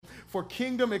for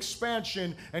kingdom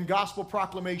expansion and gospel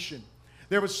proclamation.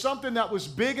 There was something that was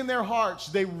big in their hearts.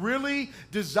 They really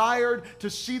desired to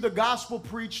see the gospel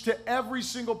preached to every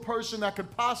single person that could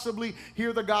possibly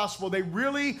hear the gospel. They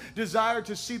really desired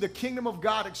to see the kingdom of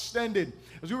God extended.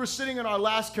 As we were sitting in our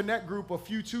last Connect group a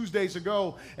few Tuesdays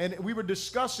ago, and we were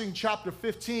discussing chapter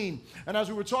 15, and as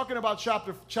we were talking about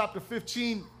chapter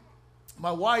 15,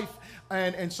 my wife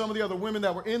and some of the other women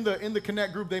that were in the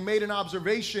Connect group, they made an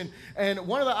observation. And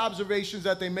one of the observations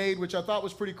that they made, which I thought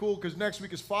was pretty cool because next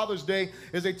week is Father's Day,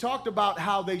 is they talked about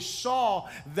how they saw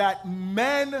that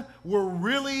men were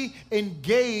really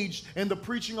engaged in the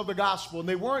preaching of the gospel. And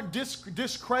they weren't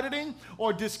discrediting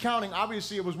or discounting.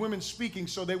 Obviously, it was women speaking,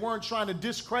 so they weren't trying to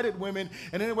discredit women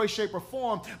in any way, shape, or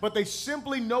form. But they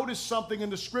simply noticed something in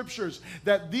the scriptures,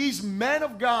 that these men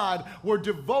of God were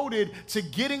devoted to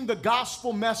getting the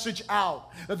gospel message out.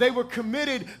 That they were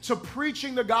committed to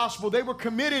preaching the gospel. They were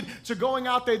committed to going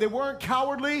out there. They weren't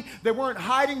cowardly. They weren't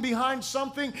hiding behind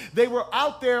something. They were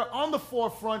out there on the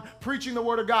forefront preaching the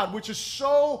word of God, which is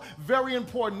so very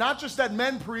important. Not just that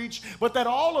men preach, but that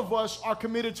all of us are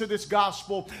committed to this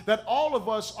gospel, that all of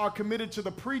us are committed to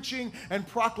the preaching and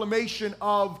proclamation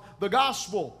of the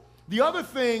gospel. The other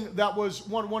thing that was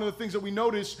one of the things that we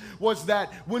noticed was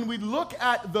that when we look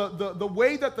at the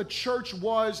way that the church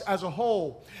was as a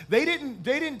whole, they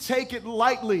didn't take it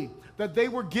lightly that they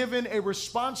were given a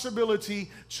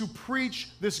responsibility to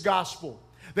preach this gospel.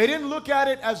 They didn't look at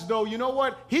it as though, you know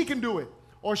what, he can do it,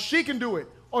 or she can do it,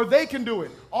 or they can do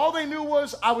it. All they knew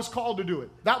was, I was called to do it.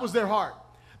 That was their heart.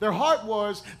 Their heart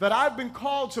was that I've been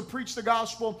called to preach the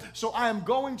gospel, so I am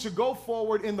going to go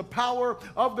forward in the power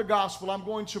of the gospel. I'm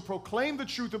going to proclaim the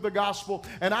truth of the gospel,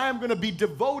 and I am going to be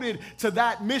devoted to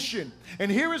that mission. And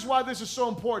here is why this is so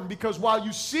important, because while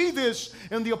you see this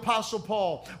in the Apostle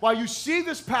Paul, while you see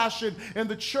this passion in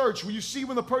the church, when you see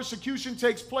when the persecution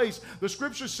takes place, the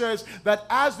scripture says that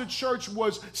as the church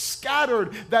was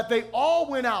scattered, that they all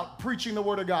went out preaching the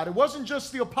word of God. It wasn't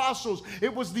just the apostles,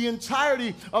 it was the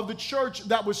entirety of the church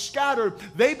that was scattered.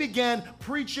 They began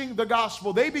preaching the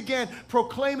gospel. They began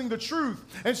proclaiming the truth.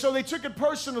 And so they took it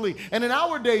personally. And in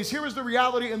our days, here is the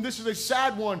reality, and this is a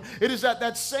sad one. It is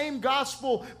that same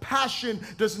gospel passion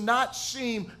does not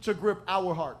seem to grip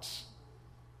our hearts.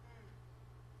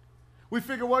 We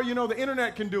figure, well, the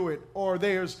internet can do it, or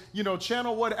there's,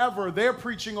 channel whatever, they're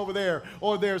preaching over there,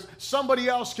 or there's somebody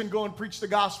else can go and preach the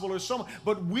gospel, or someone.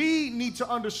 But we need to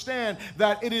understand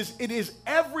that it is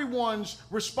everyone's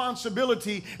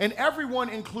responsibility, and everyone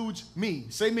includes me.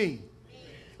 Say me.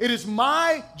 It is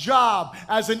my job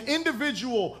as an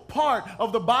individual part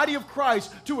of the body of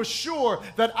Christ to assure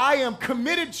that I am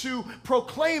committed to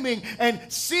proclaiming and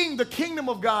seeing the kingdom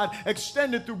of God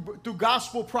extended through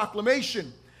gospel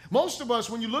proclamation. Most of us,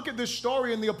 when you look at this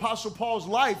story in the Apostle Paul's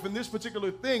life and this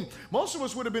particular thing, most of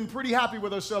us would have been pretty happy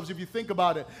with ourselves if you think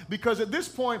about it. Because at this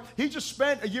point, he just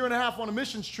spent a year and a half on a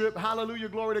missions trip. Hallelujah,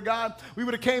 glory to God. We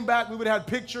would have came back, we would have had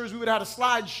pictures, we would have had a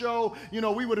slideshow.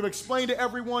 We would have explained to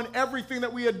everyone everything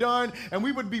that we had done, and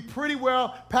we would be pretty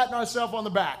well patting ourselves on the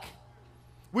back.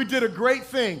 We did a great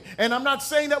thing. And I'm not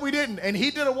saying that we didn't, and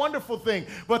he did a wonderful thing.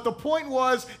 But the point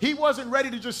was, he wasn't ready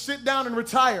to just sit down and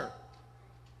retire.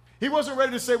 He wasn't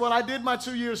ready to say, well, I did my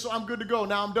 2 years, so I'm good to go.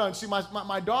 Now I'm done. See,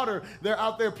 my daughter, they're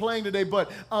out there playing today,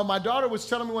 but my daughter was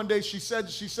telling me one day, she said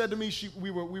to me, we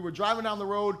were driving down the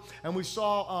road, and we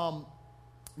saw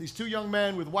these two young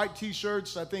men with white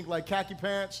T-shirts, I think like khaki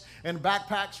pants and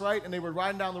backpacks, right? And they were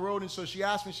riding down the road, and so she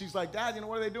asked me, she's like, Dad,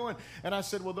 what are they doing? And I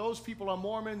said, well, those people are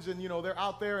Mormons, and they're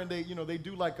out there, and they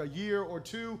do like a year or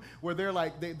two where they're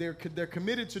like, they're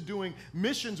committed to doing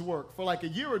missions work for like a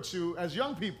year or two as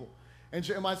young people. And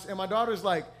my daughter's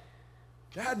like,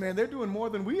 Dad, man, they're doing more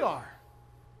than we are.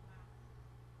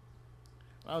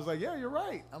 I was like, yeah, you're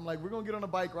right. I'm like, we're going to get on a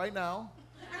bike right now.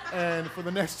 And for the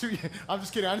next 2 years, I'm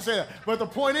just kidding, I didn't say that. But the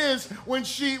point is, when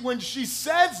she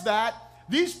says that,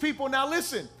 these people, now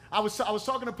listen, I was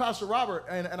talking to Pastor Robert,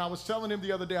 and I was telling him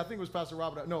the other day, I think it was Pastor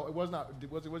Robert. No, it was not.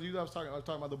 Was it you that I was talking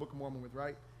about the Book of Mormon with,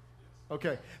 right?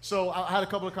 Okay, so I had a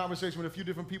couple of conversations with a few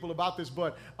different people about this,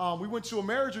 but we went to a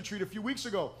marriage retreat a few weeks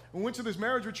ago. We went to this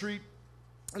marriage retreat.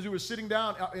 As we were sitting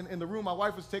down in the room, my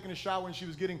wife was taking a shower and she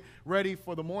was getting ready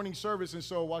for the morning service. And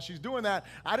so while she's doing that,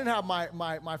 I didn't have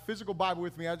my physical Bible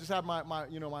with me. I just had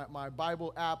my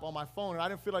Bible app on my phone, and I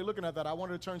didn't feel like looking at that. I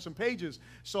wanted to turn some pages.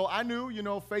 So I knew,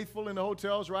 faithful in the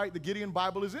hotels, right? The Gideon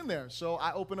Bible is in there. So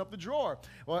I opened up the drawer.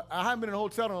 Well, I haven't been in a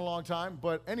hotel in a long time,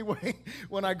 but anyway,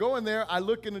 when I go in there, I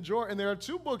look in the drawer, and there are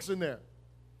two books in there.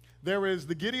 There is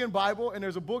the Gideon Bible, and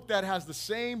there's a book that has the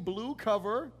same blue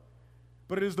cover,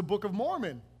 but it is the Book of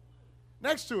Mormon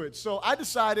next to it. So I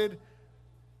decided,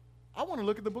 I want to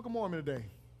look at the Book of Mormon today.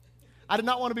 I did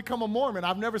not want to become a Mormon.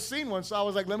 I've never seen one, so I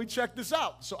was like, let me check this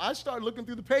out. So I started looking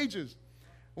through the pages.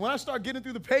 When I start getting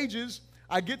through the pages,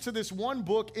 I get to this one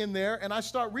book in there, and I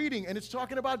start reading, and it's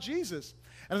talking about Jesus.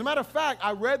 And as a matter of fact,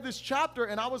 I read this chapter,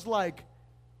 and I was like,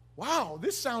 wow,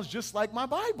 this sounds just like my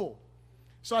Bible.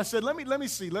 So I said, let me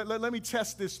see. Let me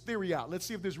test this theory out. Let's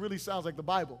see if this really sounds like the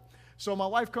Bible. So my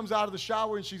wife comes out of the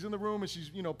shower, and she's in the room, and she's,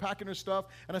 packing her stuff.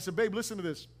 And I said, babe, listen to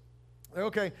this.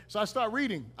 Okay, so I start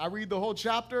reading. I read the whole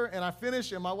chapter, and I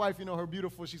finish, and my wife, her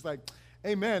beautiful, she's like,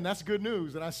 amen, that's good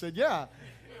news. And I said, yeah.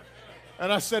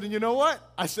 And I said, and you know what?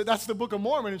 I said, that's the Book of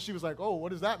Mormon. And she was like, oh,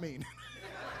 what does that mean?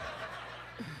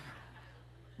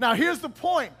 Now, here's the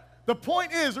point. The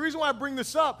point is, the reason why I bring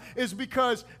this up is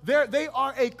because they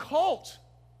are a cult.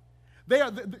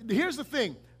 Here's the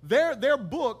thing. Their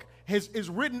book is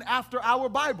written after our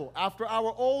Bible, after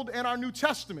our Old and our New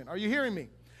Testament. Are you hearing me?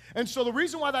 And so the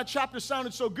reason why that chapter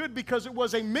sounded so good, because it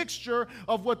was a mixture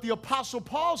of what the Apostle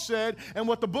Paul said and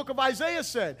what the book of Isaiah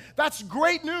said. That's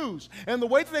great news. And the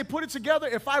way that they put it together,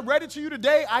 if I read it to you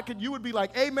today, you would be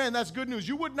like, amen, that's good news.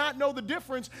 You would not know the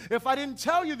difference if I didn't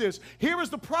tell you this. Here is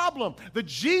the problem. The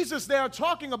Jesus they are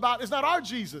talking about is not our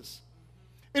Jesus.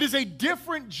 It is a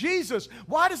different Jesus.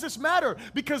 Why does this matter?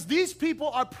 Because these people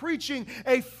are preaching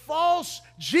a false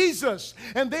Jesus,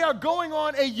 and they are going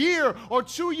on a 1 or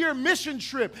 2 year mission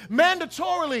trip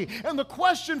mandatorily. And the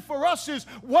question for us is,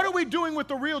 what are we doing with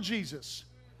the real Jesus?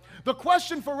 The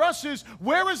question for us is,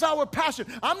 where is our passion?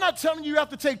 I'm not telling you have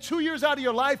to take 2 years out of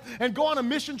your life and go on a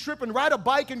mission trip and ride a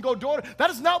bike and go door.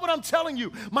 That is not what I'm telling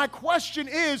you. My question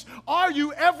is, are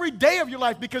you every day of your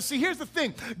life? Because see, here's the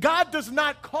thing. God does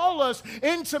not call us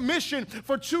into mission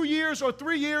for 2 years or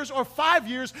 3 years or 5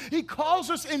 years. He calls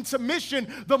us into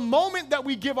mission the moment that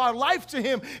we give our life to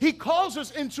Him. He calls us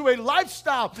into a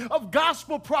lifestyle of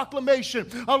gospel proclamation,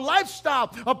 a lifestyle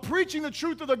of preaching the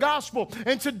truth of the gospel.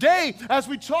 And today, as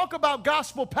we talk about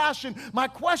gospel passion, my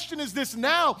question is this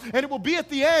now, and it will be at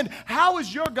the end. How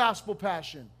is your gospel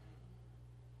passion?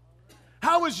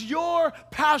 How is your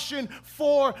passion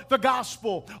for the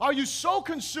gospel? Are you so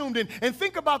consumed in, and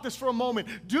think about this for a moment,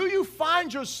 do you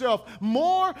find yourself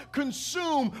more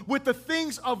consumed with the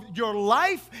things of your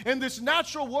life in this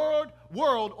natural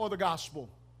world or the gospel?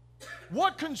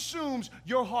 What consumes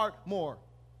your heart more?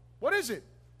 What is it?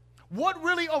 What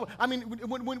really,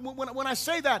 when I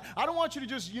say that, I don't want you to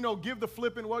just, give the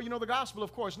flippant, the gospel,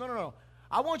 of course. No.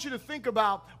 I want you to think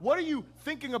about, what are you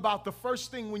thinking about the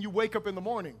first thing when you wake up in the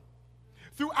morning?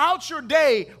 Throughout your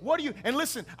day, and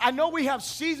listen, I know we have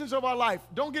seasons of our life.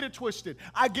 Don't get it twisted.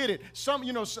 I get it. Some of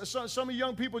you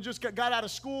young people just got out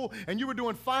of school and you were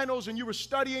doing finals and you were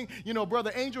studying.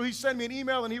 Brother Angel, he sent me an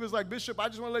email and he was like, Bishop, I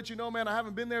just want to let you know, man, I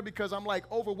haven't been there because I'm like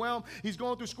overwhelmed. He's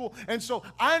going through school. And so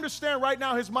I understand right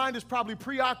now his mind is probably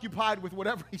preoccupied with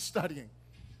whatever he's studying.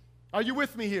 Are you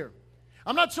with me here?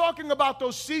 I'm not talking about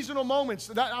those seasonal moments.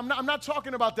 I'm not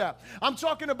talking about that. I'm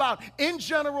talking about in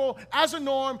general, as a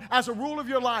norm, as a rule of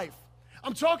your life.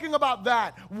 I'm talking about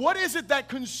that. What is it that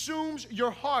consumes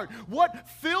your heart? What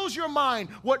fills your mind?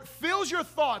 What fills your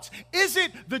thoughts? Is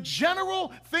it the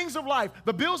general things of life,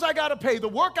 the bills I got to pay, the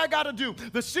work I got to do,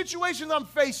 the situations I'm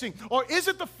facing? Or is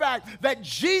it the fact that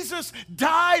Jesus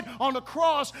died on the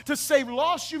cross to save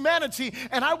lost humanity,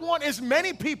 and I want as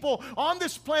many people on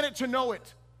this planet to know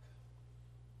it?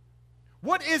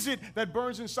 What is it that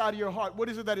burns inside of your heart? What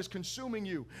is it that is consuming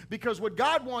you? Because what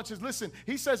God wants is, listen,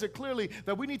 He says it clearly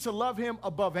that we need to love Him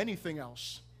above anything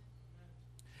else.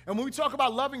 And when we talk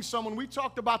about loving someone, we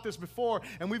talked about this before,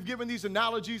 and we've given these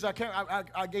analogies. I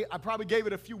probably gave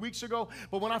it a few weeks ago,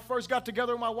 but when I first got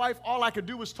together with my wife, all I could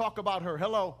do was talk about her.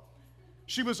 Hello.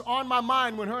 She was on my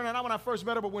mind when I first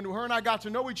met her, but when her and I got to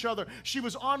know each other, she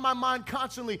was on my mind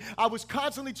constantly. I was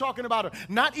constantly talking about her,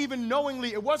 not even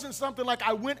knowingly. It wasn't something like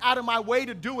I went out of my way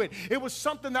to do it. It was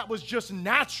something that was just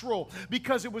natural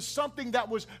because it was something that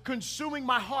was consuming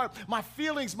my heart, my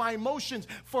feelings, my emotions.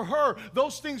 For her,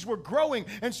 those things were growing.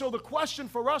 And so the question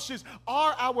for us is,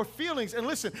 are our feelings? And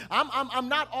listen, I'm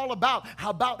not all about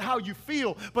how you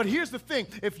feel, but here's the thing.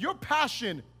 If your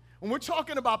passion, when we're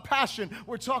talking about passion,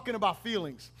 we're talking about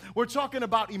feelings. We're talking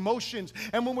about emotions.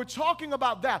 And when we're talking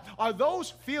about that, are those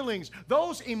feelings,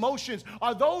 those emotions,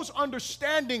 are those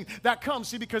understanding that come?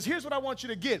 See, because here's what I want you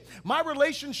to get. My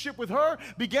relationship with her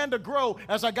began to grow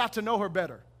as I got to know her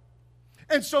better.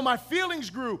 And so my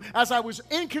feelings grew as I was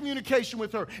in communication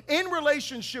with her, in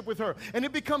relationship with her. And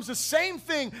it becomes the same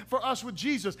thing for us with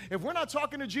Jesus. If we're not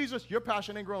talking to Jesus, your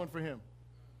passion ain't growing for Him.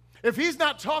 If He's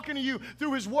not talking to you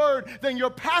through His word, then your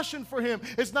passion for Him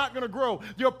is not going to grow.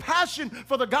 Your passion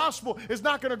for the gospel is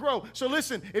not going to grow. So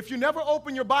listen, if you never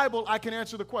open your Bible, I can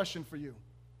answer the question for you.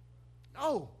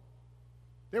 No.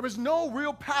 There is no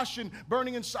real passion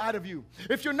burning inside of you.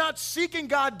 If you're not seeking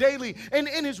God daily and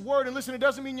in His Word, and listen, it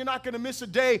doesn't mean you're not going to miss a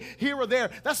day here or there.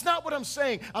 That's not what I'm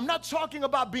saying. I'm not talking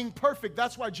about being perfect.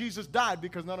 That's why Jesus died,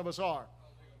 because none of us are.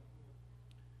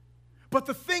 But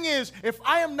the thing is, if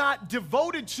I am not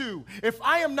devoted to, if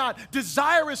I am not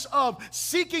desirous of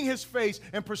seeking His face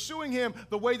and pursuing Him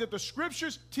the way that the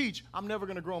Scriptures teach, I'm never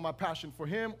going to grow in my passion for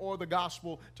Him or the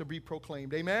gospel to be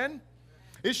proclaimed. Amen?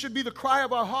 It should be the cry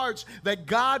of our hearts that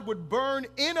God would burn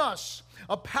in us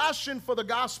a passion for the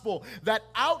gospel that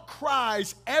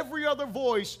outcries every other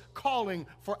voice calling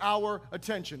for our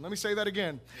attention. Let me say that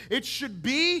again. It should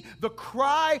be the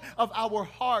cry of our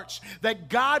hearts that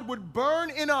God would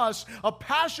burn in us a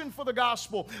passion for the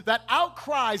gospel that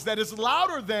outcries, that is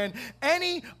louder than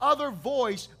any other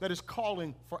voice that is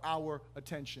calling for our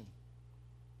attention.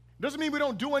 Doesn't mean we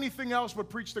don't do anything else but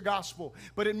preach the gospel,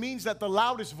 but it means that the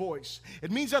loudest voice, it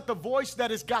means that the voice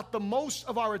that has got the most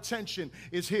of our attention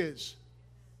is His.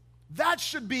 That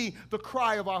should be the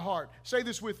cry of our heart. Say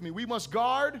this with me. We must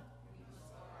guard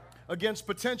against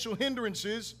potential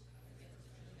hindrances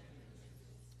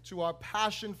to our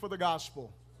passion for the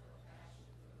gospel.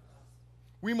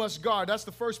 We must guard. That's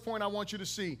the first point I want you to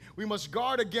see. We must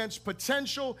guard against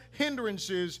potential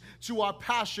hindrances to our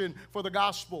passion for the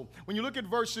gospel. When you look at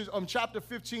chapter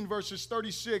 15, verses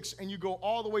 36, and you go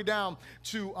all the way down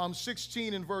to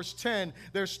 16 and verse 10,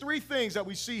 there's three things that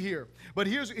we see here. But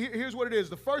here's what it is.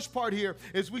 The first part here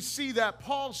is we see that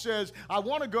Paul says, I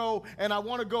want to go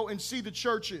and see the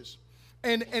churches.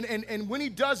 And when he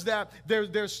does that,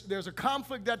 there's a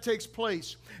conflict that takes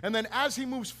place. And then as he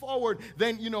moves forward,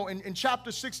 then, in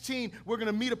chapter 16, we're going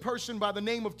to meet a person by the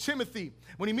name of Timothy.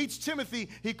 When he meets Timothy,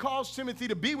 he calls Timothy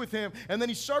to be with him, and then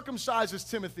he circumcises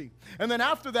Timothy. And then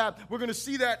after that, we're going to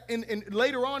see that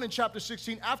later on in chapter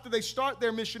 16, after they start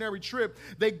their missionary trip,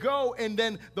 they go, and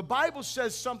then the Bible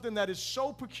says something that is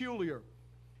so peculiar.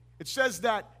 It says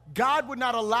that God would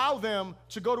not allow them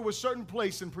to go to a certain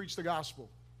place and preach the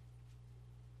gospel.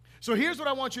 So here's what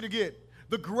I want you to get.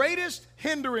 The greatest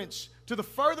hindrance to the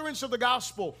furtherance of the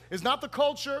gospel is not the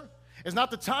culture, is not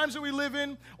the times that we live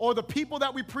in, or the people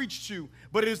that we preach to,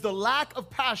 but it is the lack of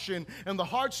passion in the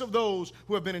hearts of those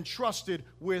who have been entrusted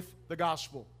with the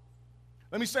gospel.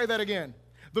 Let me say that again.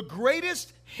 The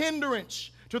greatest hindrance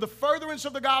to the furtherance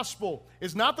of the gospel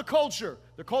is not the culture.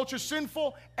 The culture's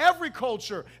sinful. Every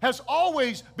culture has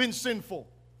always been sinful.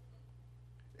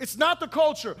 It's not the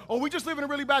culture. Oh, we just live in a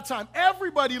really bad time.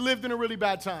 Everybody lived in a really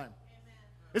bad time. Amen.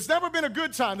 It's never been a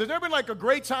good time. There's never been like a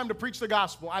great time to preach the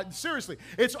gospel. Seriously,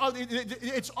 it's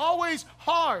always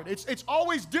hard. It's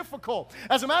always difficult.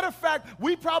 As a matter of fact,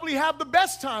 we probably have the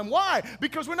best time. Why?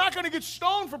 Because we're not going to get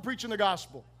stoned for preaching the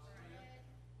gospel.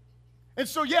 And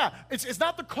so, it's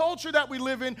not the culture that we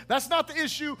live in. That's not the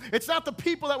issue. It's not the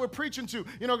people that we're preaching to.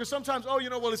 Because sometimes,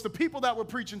 it's the people that we're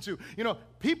preaching to.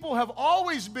 People have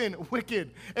always been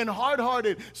wicked and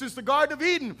hard-hearted since the Garden of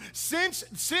Eden.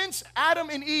 Since Adam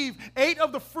and Eve ate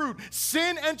of the fruit,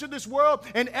 sin entered this world,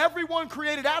 and everyone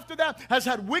created after that has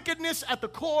had wickedness at the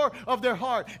core of their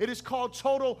heart. It is called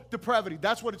total depravity.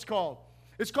 That's what it's called.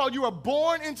 It's called you are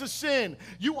born into sin.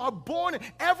 You are born,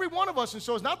 every one of us. And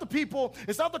so it's not the people,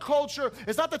 it's not the culture,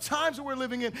 it's not the times that we're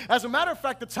living in. As a matter of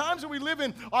fact, the times that we live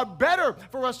in are better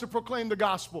for us to proclaim the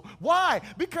gospel. Why?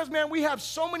 Because, man, we have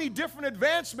so many different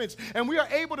advancements, and we are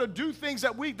able to do things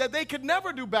that they could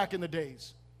never do back in the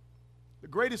days. The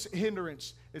greatest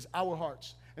hindrance is our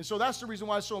hearts. And so that's the reason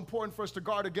why it's so important for us to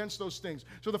guard against those things.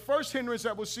 So the first hindrance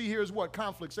that we'll see here is what?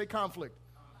 Conflict. Say conflict.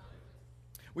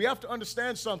 We have to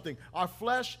understand something. Our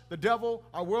flesh, the devil,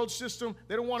 our world system,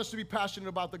 they don't want us to be passionate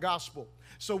about the gospel.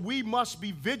 So we must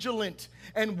be vigilant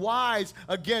and wise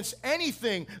against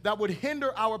anything that would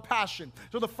hinder our passion.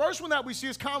 So the first one that we see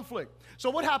is conflict. So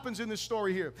what happens in this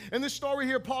story here? In this story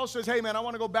here, Paul says, hey, man, I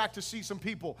want to go back to see some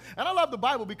people. And I love the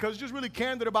Bible because it's just really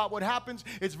candid about what happens.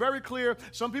 It's very clear.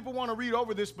 Some people want to read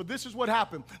over this, but this is what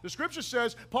happened. The scripture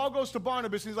says, Paul goes to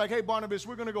Barnabas, and he's like, hey, Barnabas,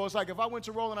 we're going to go. It's like if I went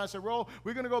to Roll and I said, Roll,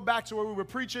 we're going to go back to where we were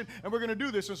preaching, and we're going to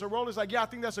do this. And so Roll is like, yeah, I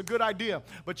think that's a good idea.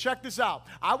 But check this out.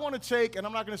 I want to take, and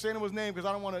I'm not going to say anyone's name because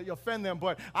I don't want to offend them,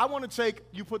 but I want to take,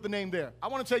 you put the name there. I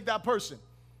want to take that person.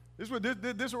 This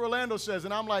is what Orlando says,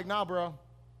 and I'm like, nah, bro.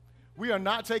 We are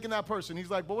not taking that person. He's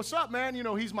like, but what's up, man?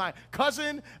 He's my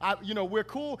cousin. We're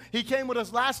cool. He came with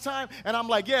us last time. And I'm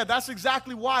like, yeah, that's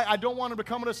exactly why I don't want him to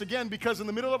come with us again, because in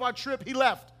the middle of our trip, he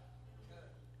left.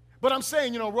 But I'm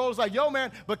saying, Roll's like, yo,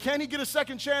 man, but can he get a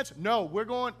second chance? No, we're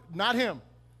going, not him.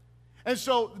 And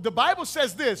so the Bible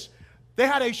says this. They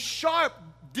had a sharp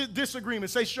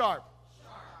disagreement. Say sharp.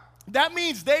 That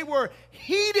means they were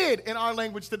heated in our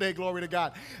language today, glory to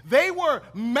God. They were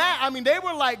mad. I mean, they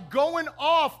were like going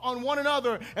off on one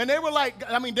another. And they were like,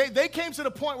 I mean, they came to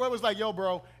the point where it was like, yo,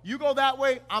 bro, you go that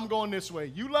way, I'm going this way.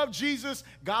 You love Jesus,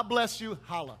 God bless you,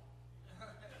 holla.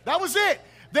 That was it.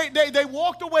 They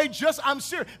walked away I'm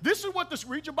serious. This is what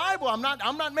read your Bible. I'm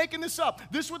not making this up.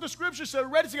 This is what the scripture said.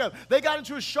 We read it together. They got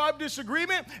into a sharp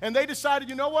disagreement, and they decided,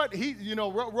 you know what?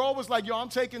 Ro was like, yo, I'm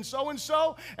taking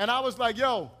so-and-so. And I was like,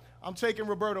 yo, I'm taking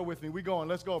Roberto with me. We going.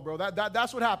 Let's go, bro.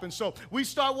 That's what happens. So we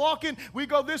start walking. We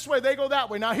go this way. They go that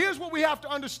way. Now, here's what we have to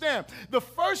understand. The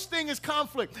first thing is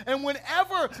conflict. And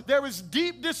whenever there is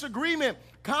deep disagreement,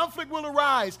 conflict will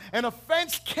arise. And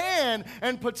offense can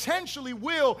and potentially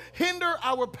will hinder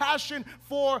our passion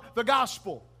for the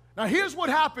gospel. Now, here's what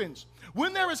happens.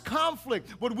 When there is conflict,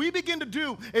 what we begin to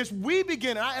do is we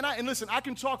begin, and listen, I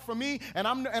can talk for me, and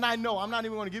I know I'm not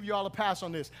even going to give you all a pass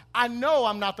on this. I know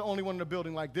I'm not the only one in the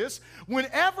building like this.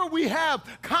 Whenever we have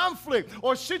conflict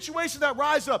or situations that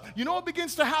rise up, you know what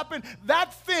begins to happen?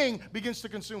 That thing begins to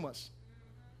consume us.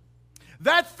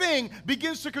 That thing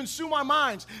begins to consume our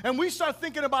minds, and we start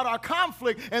thinking about our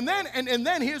conflict, and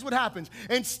then here's what happens.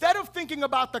 Instead of thinking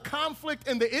about the conflict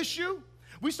and the issue,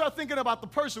 we start thinking about the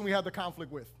person we have the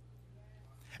conflict with.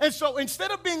 And so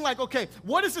instead of being like, okay,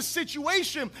 what is the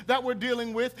situation that we're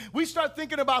dealing with, we start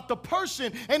thinking about the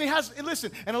person, and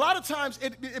and a lot of times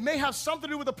it may have something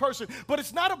to do with the person, but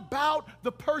it's not about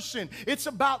the person. It's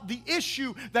about the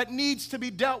issue that needs to be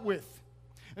dealt with.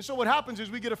 And so what happens is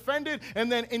we get offended,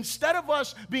 and then instead of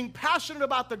us being passionate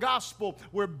about the gospel,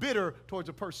 we're bitter towards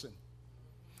a person.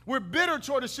 We're bitter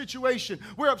toward a situation.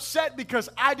 We're upset because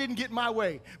I didn't get my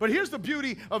way. But here's the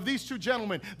beauty of these two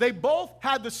gentlemen. They both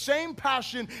had the same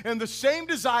passion and the same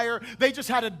desire. They just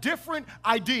had a different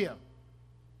idea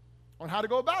on how to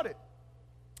go about it.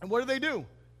 And what do?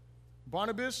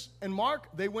 Barnabas and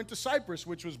Mark, they went to Cyprus,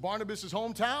 which was Barnabas'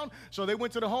 hometown. So they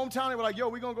went to the hometown. They were like, yo,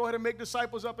 we're going to go ahead and make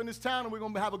disciples up in this town, and we're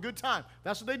going to have a good time.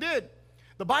 That's what they did.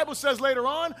 The Bible says later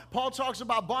on, Paul talks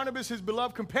about Barnabas, his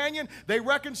beloved companion. They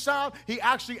reconciled. He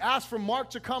actually asked for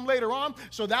Mark to come later on,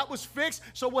 so that was fixed.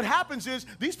 So what happens is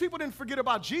these people didn't forget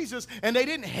about Jesus, and they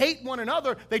didn't hate one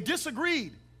another. They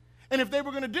disagreed. And if they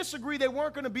were going to disagree, they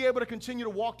weren't going to be able to continue to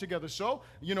walk together. So,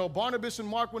 Barnabas and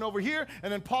Mark went over here,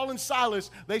 and then Paul and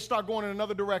Silas, they start going in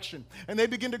another direction. And they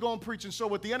begin to go and preach. And so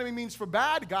what the enemy means for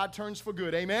bad, God turns for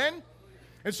good. Amen?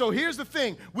 And so here's the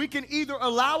thing. We can either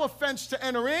allow offense to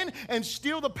enter in and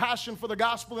steal the passion for the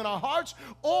gospel in our hearts,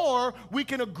 or we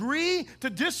can agree to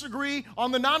disagree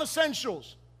on the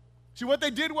non-essentials. See, what they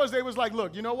did was they was like,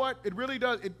 look, you know what? It really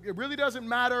doesn't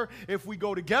matter if we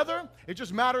go together. It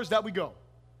just matters that we go.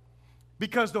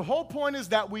 Because the whole point is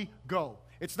that we go.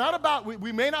 It's not about,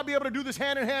 we may not be able to do this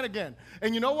hand in hand again.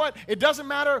 And you know what? It doesn't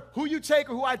matter who you take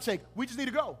or who I take. We just need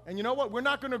to go. And you know what? We're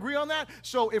not going to agree on that.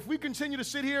 So if we continue to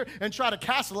sit here and try to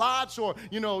cast lots or,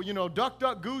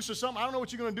 duck, goose or something, I don't know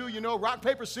what you're going to do, rock,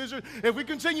 paper, scissors. If we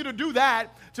continue to do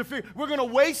that, we're going to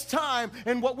waste time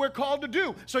in what we're called to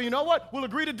do. So you know what? We'll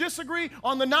agree to disagree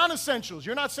on the non-essentials.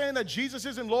 You're not saying that Jesus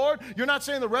isn't Lord. You're not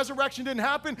saying the resurrection didn't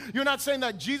happen. You're not saying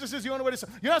that Jesus is the only way to.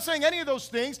 You're not saying any of those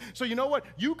things. So you know what?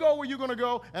 You go where you're going to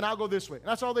go, and I'll go this way. And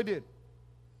that's all they did.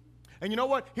 And you know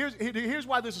what? Here's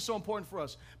why this is so important for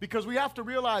us. Because we have to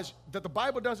realize that the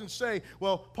Bible doesn't say,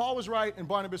 well, Paul was right and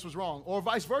Barnabas was wrong, or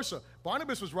vice versa.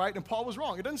 Barnabas was right and Paul was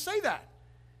wrong. It doesn't say that.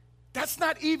 That's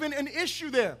not even an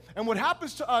issue there. And what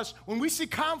happens to us, when we see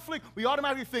conflict, we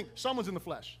automatically think someone's in the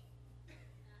flesh.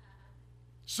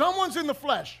 Someone's in the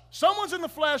flesh. Someone's in the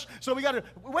flesh, so we got to,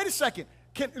 wait a second.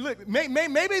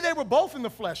 Maybe they were both in the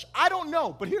flesh. I don't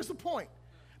know, but here's the point.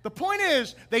 The point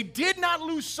is, they did not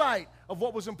lose sight of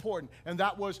what was important, and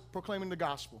that was proclaiming the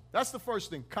gospel. That's the first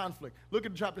thing, conflict. Look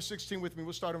at chapter 16 with me.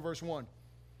 We'll start in verse 1.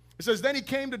 It says, then he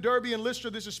came to Derbe and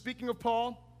Lystra. This is speaking of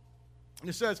Paul. And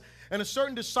it says, and a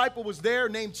certain disciple was there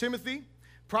named Timothy,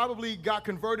 probably got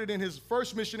converted in his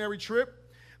first missionary trip,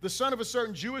 the son of a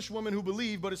certain Jewish woman who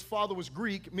believed, but his father was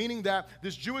Greek, meaning that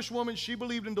this Jewish woman, she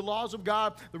believed in the laws of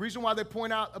God. The reason why they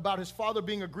point out about his father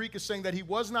being a Greek is saying that he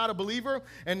was not a believer,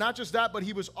 and not just that, but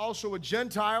he was also a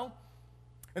Gentile.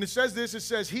 And it says this, it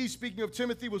says, he, speaking of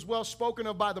Timothy, was well spoken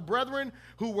of by the brethren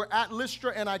who were at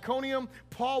Lystra and Iconium.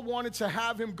 Paul wanted to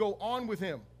have him go on with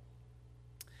him.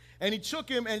 And he took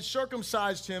him and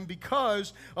circumcised him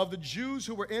because of the Jews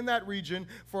who were in that region,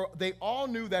 for they all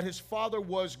knew that his father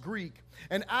was Greek.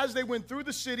 And as they went through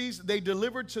the cities, they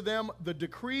delivered to them the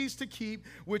decrees to keep,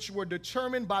 which were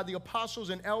determined by the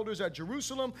apostles and elders at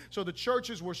Jerusalem. So the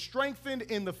churches were strengthened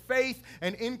in the faith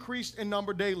and increased in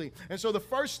number daily. And so the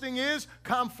first thing is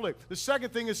conflict. The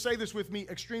second thing is, say this with me,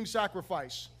 extreme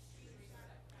sacrifice.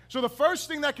 So the first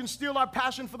thing that can steal our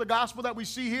passion for the gospel that we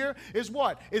see here is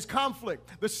what? Is conflict.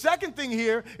 The second thing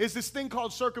here is this thing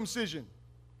called circumcision.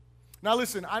 Now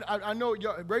listen, I know,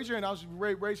 raise your hand.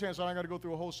 Raise your hand so I don't got to go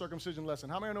through a whole circumcision lesson.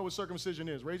 How many know what circumcision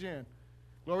is? Raise your hand.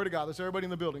 Glory to God. That's everybody in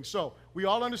the building. So we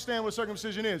all understand what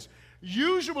circumcision is.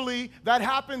 Usually that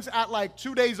happens at like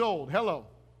 2 days old. Hello.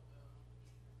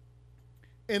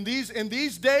 In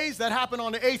these days, that happened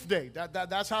on the 8th day.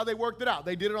 That's how they worked it out.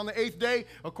 They did it on the 8th day.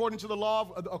 According to the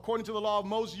law of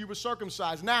Moses, you were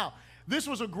circumcised. Now, this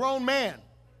was a grown man.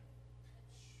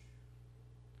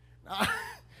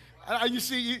 You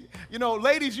see, you know,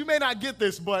 ladies, you may not get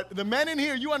this, but the men in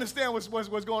here, you understand what's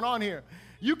going on here.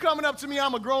 You coming up to me,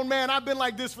 I'm a grown man. I've been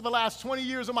like this for the last 20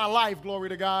 years of my life, glory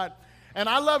to God. And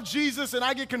I love Jesus, and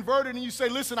I get converted, and you say,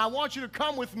 listen, I want you to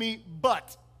come with me,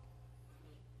 but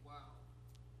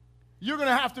you're going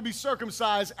to have to be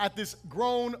circumcised at this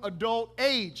grown adult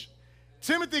age.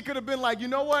 Timothy could have been like, you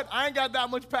know what? I ain't got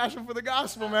that much passion for the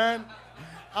gospel, man.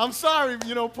 I'm sorry,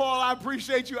 you know, Paul, I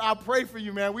appreciate you. I pray for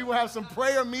you, man. We will have some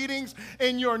prayer meetings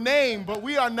in your name, but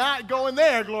we are not going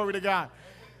there, glory to God.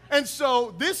 And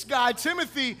so this guy,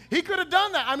 Timothy, he could have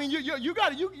done that. I mean, you got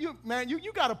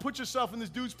to put yourself in this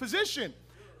dude's position.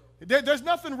 There's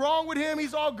nothing wrong with him.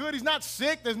 He's all good. He's not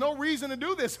sick. There's no reason to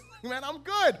do this. Man, I'm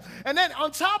good. And then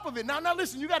on top of it, now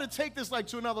listen, you got to take this like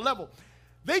to another level.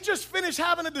 They just finished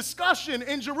having a discussion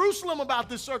in Jerusalem about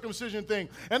this circumcision thing.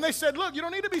 And they said, look, you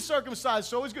don't need to be circumcised,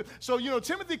 so it's good. So, you know,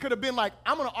 Timothy could have been like,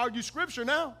 I'm going to argue scripture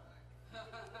now.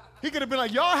 He could have been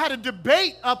like, y'all had a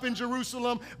debate up in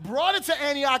Jerusalem, brought it to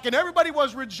Antioch, and everybody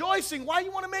was rejoicing. Why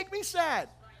you want to make me sad?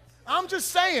 I'm just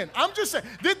saying.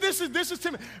 This is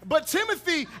Timothy. But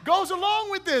Timothy goes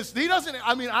along with this. He doesn't,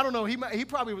 I mean, I don't know. He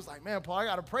probably was like, man, Paul, I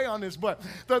got to pray on this. But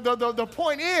the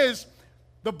point is,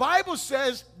 the Bible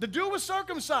says the dude was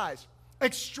circumcised.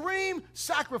 Extreme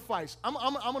sacrifice. I'm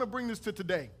going to bring this to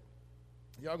today.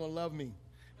 Y'all going to love me.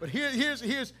 But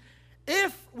here's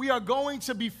if we are going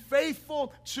to be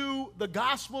faithful to the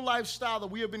gospel lifestyle that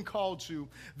we have been called to,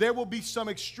 there will be some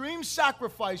extreme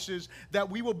sacrifices that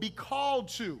we will be called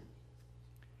to.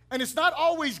 And it's not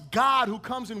always God who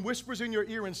comes and whispers in your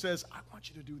ear and says, I want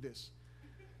you to do this.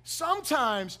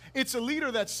 Sometimes it's a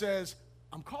leader that says,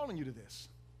 I'm calling you to this.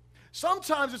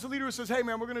 Sometimes it's a leader who says, hey,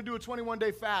 man, we're going to do a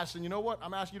 21-day fast. And you know what?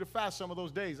 I'm asking you to fast some of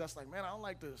those days. That's like, man, I don't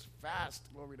like this fast.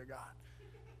 Glory to God.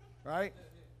 Right?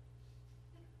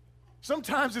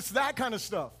 Sometimes it's that kind of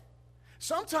stuff.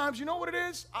 Sometimes, you know what it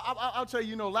is? I'll tell you,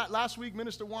 you know, last week,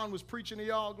 Minister Juan was preaching to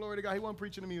y'all. Glory to God. He wasn't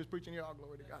preaching to me. He was preaching to y'all.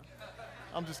 Glory to God.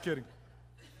 I'm just kidding.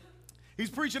 He's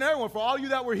preaching to everyone. For all you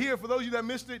that were here, for those of you that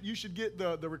missed it, you should get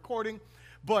the recording.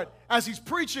 But as he's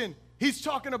preaching, he's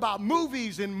talking about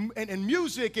movies and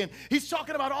music, and he's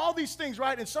talking about all these things,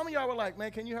 right? And some of y'all were like,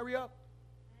 man, can you hurry up?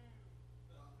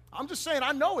 I'm just saying,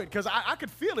 I know it because I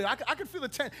could feel it. I could feel the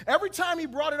tense. Every time he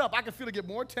brought it up, I could feel it get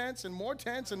more tense and more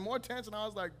tense and more tense. And I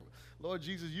was like, Lord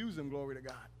Jesus, use him, glory to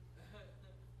God.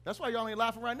 That's why y'all ain't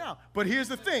laughing right now. But here's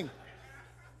the thing.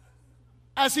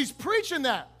 As he's preaching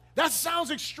that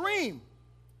sounds extreme.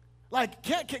 Like,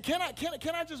 can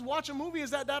I just watch a movie?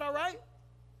 Is that all right?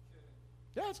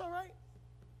 Yeah, it's all right.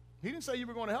 He didn't say you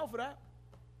were going to hell for that.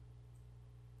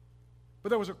 But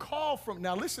there was a call from,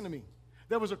 now listen to me.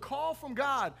 There was a call from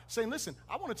God saying, listen,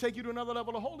 I want to take you to another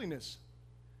level of holiness.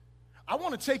 I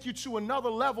want to take you to another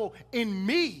level in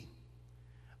me,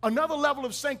 another level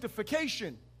of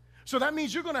sanctification. So that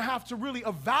means you're going to have to really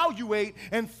evaluate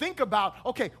and think about,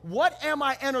 okay, what am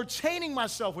I entertaining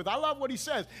myself with? I love what he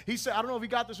says. He said, I don't know if he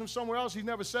got this from somewhere else. He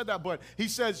never said that, but he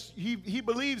says he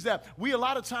believes that we a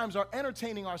lot of times are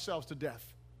entertaining ourselves to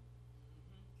death.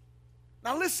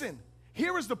 Now listen.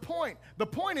 Here is the point. The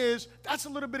point is, that's a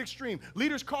little bit extreme.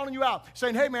 Leaders calling you out,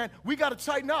 saying, hey, man, we got to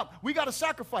tighten up. We got to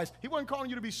sacrifice. He wasn't calling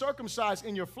you to be circumcised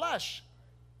in your flesh,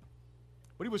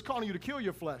 but he was calling you to kill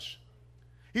your flesh.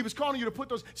 He was calling you to put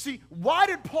those. See, why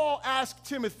did Paul ask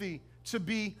Timothy to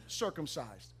be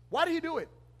circumcised? Why did he do it?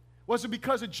 Was it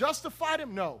because it justified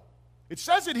him? No. It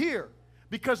says it here.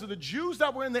 Because of the Jews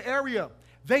that were in the area.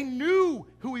 They knew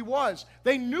who he was.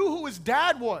 They knew who his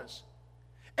dad was.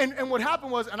 And what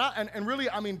happened was, and really,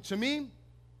 I mean, to me,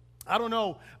 I don't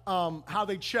know how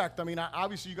they checked. I mean,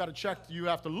 obviously you got to check, you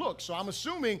have to look. So I'm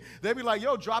assuming they'd be like,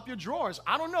 yo, drop your drawers.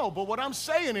 I don't know. But what I'm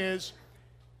saying is,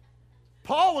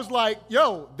 Paul was like,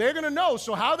 yo, they're going to know.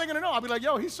 So how are they going to know? I'll be like,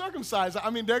 yo, he's circumcised. I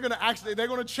mean, they're going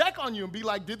to check on you and be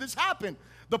like, did this happen?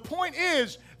 The point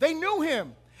is, they knew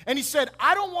him. And he said,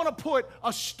 I don't want to put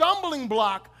a stumbling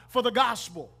block for the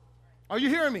gospel. Are you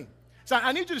hearing me? So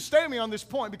I need you to stay with me on this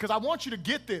point because I want you to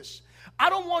get this. I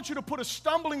don't want you to put a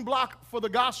stumbling block for the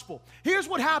gospel. Here's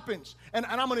what happens, and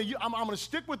I'm going to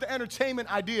stick with the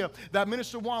entertainment idea that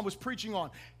Minister Juan was preaching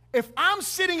on. If I'm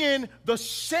sitting in the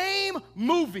same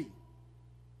movie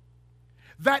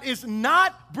that is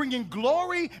not bringing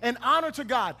glory and honor to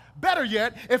God, better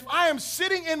yet, if I am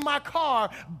sitting in my car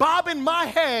bobbing my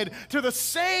head to the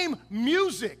same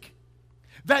music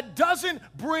that doesn't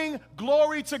bring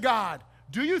glory to God,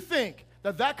 do you think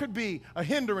that that could be a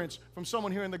hindrance from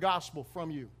someone hearing the gospel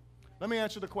from you? Let me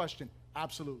answer the question.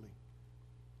 Absolutely.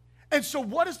 And so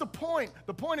what is the point?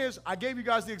 The point is, I gave you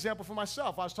guys the example for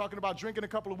myself. I was talking about drinking a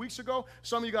couple of weeks ago.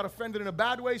 Some of you got offended in a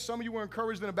bad way. Some of you were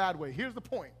encouraged in a bad way. Here's the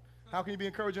point. How can you be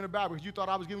encouraged in a bad way? Because you thought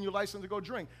I was giving you a license to go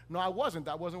drink. No, I wasn't.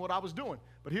 That wasn't what I was doing.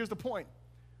 But here's the point.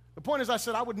 The point is, I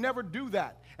said I would never do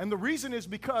that. And the reason is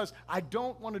because I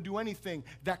don't want to do anything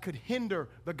that could hinder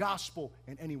the gospel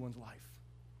in anyone's life.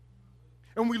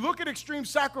 And when we look at extreme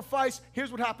sacrifice,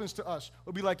 here's what happens to us.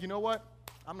 We'll be like, you know what?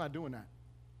 I'm not doing that.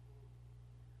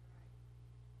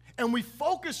 And we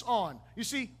focus on, you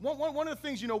see, one of the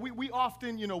things, we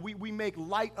often, we make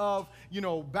light of,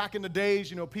 back in the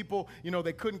days, people,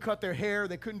 they couldn't cut their hair,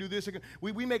 they couldn't do this.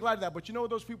 We make light of that. But you know what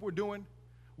those people were doing?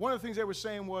 One of the things they were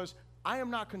saying was, I am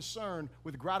not concerned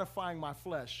with gratifying my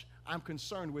flesh. I'm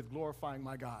concerned with glorifying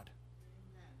my God.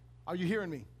 Are you hearing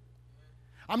me?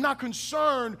 I'm not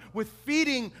concerned with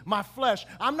feeding my flesh.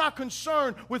 I'm not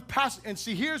concerned with passing. And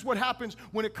see, here's what happens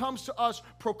when it comes to us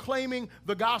proclaiming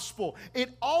the gospel. It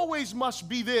always must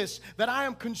be this, that I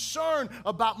am concerned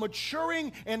about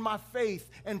maturing in my faith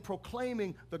and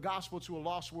proclaiming the gospel to a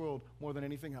lost world more than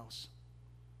anything else.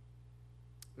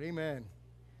 Amen.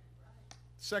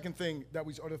 Second thing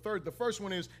the first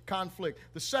one is conflict.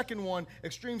 The second one,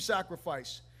 extreme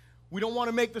sacrifice. We don't want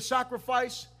to make the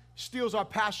sacrifice, steals our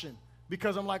passion.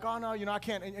 Because I'm like, oh, no, I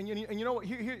can't. And you know what?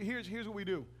 Here's what we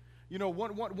do.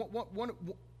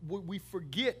 We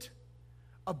forget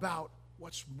about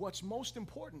what's most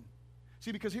important.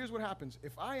 See, because here's what happens.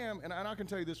 If I am, and I can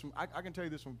tell you this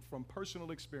from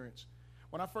personal experience.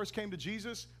 When I first came to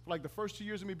Jesus, for like the first 2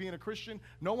 years of me being a Christian,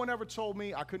 no one ever told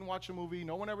me I couldn't watch a movie.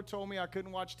 No one ever told me I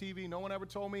couldn't watch TV. No one ever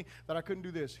told me that I couldn't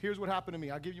do this. Here's what happened to me.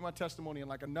 I'll give you my testimony in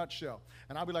like a nutshell.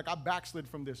 And I'll be like, I backslid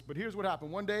from this. But here's what happened.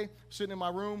 One day, sitting in my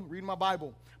room, reading my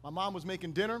Bible. My mom was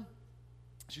making dinner.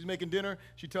 She's making dinner.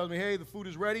 She tells me, hey, the food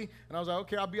is ready. And I was like,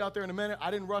 okay, I'll be out there in a minute. I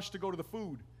didn't rush to go to the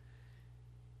food.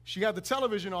 She had the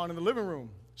television on in the living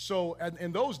room. So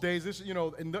in those days,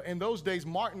 in those days,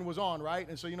 Martin was on, right?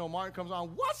 And so, Martin comes on,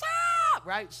 what's up,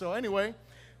 right? So anyway,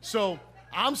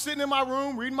 I'm sitting in my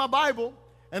room reading my Bible.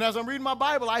 And as I'm reading my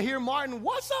Bible, I hear Martin,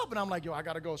 what's up? And I'm like, yo, I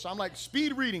got to go. So I'm like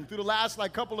speed reading through the last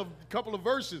couple of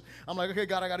verses. I'm like, okay,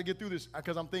 God, I got to get through this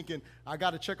because I'm thinking I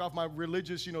got to check off my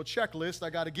religious, checklist. I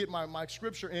got to get my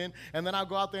scripture in, and then I'll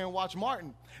go out there and watch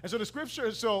Martin. And so the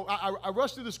scripture, I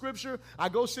rush through the scripture. I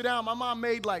go sit down. My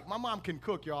mom can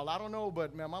cook, y'all. I don't know,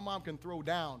 but, man, my mom can throw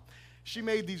down. She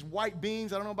made these white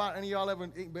beans. I don't know about any of y'all ever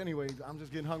eat, but anyway, I'm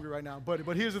just getting hungry right now.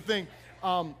 But here's the thing.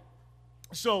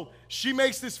 So she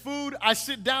makes this food. I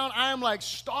sit down. I am like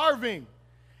starving.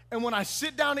 And when I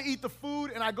sit down to eat the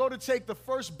food and I go to take the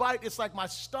first bite, it's like my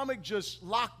stomach just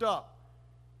locked up.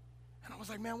 And I was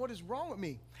like, man, what is wrong with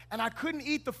me? And I couldn't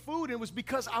eat the food. And it was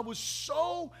because I was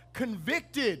so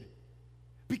convicted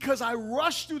because I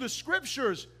rushed through the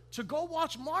scriptures to go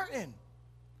watch Martin.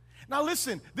 Now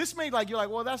listen, this may you're like,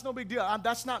 well, that's no big deal.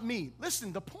 That's not me.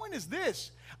 Listen, the point is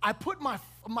this. I put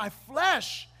my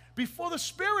flesh before the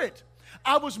spirit.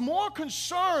 I was more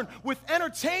concerned with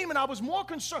entertainment. I was more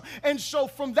concerned. And so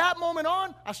from that moment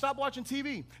on, I stopped watching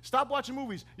TV, stopped watching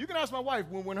movies. You can ask my wife.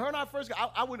 When her and I first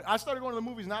got, I started going to the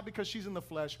movies not because she's in the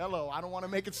flesh. Hello, I don't want to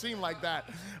make it seem like that.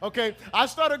 Okay? I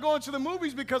started going to the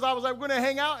movies because I was like, we're going to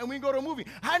hang out and we can go to a movie.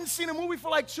 I hadn't seen a movie for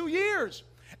like 2 years.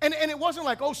 And it wasn't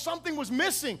like, oh, something was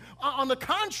missing. On the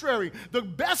contrary, the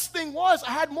best thing was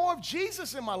I had more of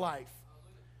Jesus in my life.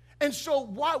 And so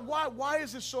why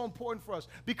is this so important for us?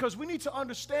 Because we need to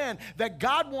understand that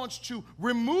God wants to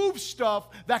remove stuff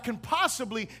that can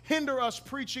possibly hinder us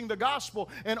preaching the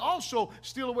gospel and also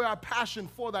steal away our passion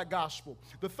for that gospel.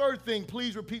 The third thing,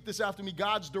 please repeat this after me,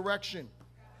 God's direction.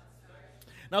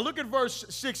 Now look at verse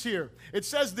 6 here. It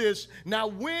says this, now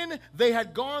when they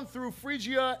had gone through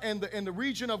Phrygia and the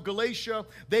region of Galatia,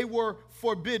 they were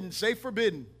forbidden. Say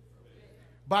forbidden.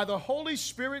 By the Holy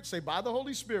Spirit. Say by the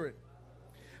Holy Spirit.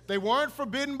 They weren't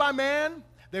forbidden by man.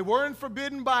 They weren't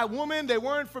forbidden by woman. They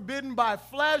weren't forbidden by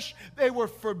flesh. They were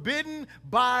forbidden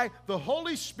by the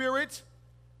Holy Spirit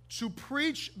to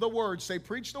preach the word. Say,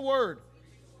 preach the word.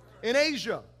 In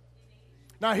Asia.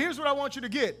 Now, here's what I want you to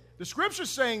get. The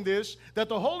scripture's saying this, that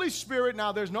the Holy Spirit,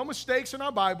 now there's no mistakes in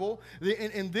our Bible,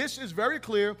 and this is very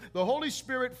clear. The Holy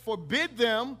Spirit forbid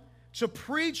them to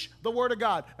preach the word of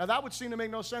God. Now, that would seem to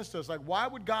make no sense to us. Like, why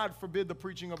would God forbid the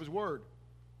preaching of his word?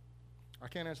 I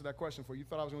can't answer that question for you. You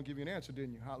thought I was going to give you an answer,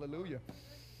 didn't you? Hallelujah.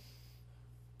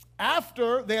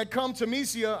 After they had come to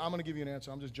Mysia, I'm going to give you an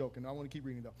answer. I'm just joking. I want to keep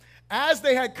reading, though. As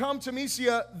they had come to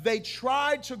Mysia, they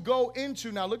tried to go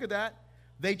into, now look at that.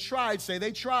 They tried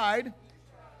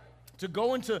to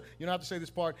go into, you don't have to say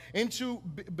this part, into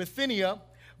Bithynia,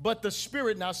 but the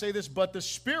Spirit, now say this, but the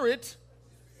Spirit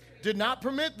did not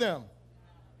permit them.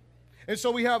 And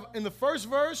so we have in the first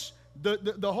verse,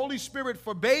 the Holy Spirit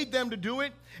forbade them to do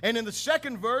it. And in the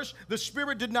second verse, the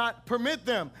Spirit did not permit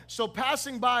them. So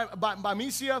passing by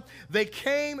Mysia, they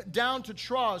came down to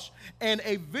Troas, and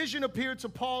a vision appeared to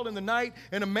Paul in the night,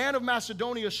 and a man of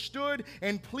Macedonia stood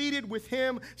and pleaded with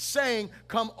him, saying,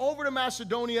 come over to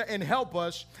Macedonia and help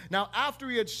us. Now, after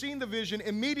he had seen the vision,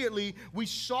 immediately we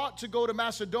sought to go to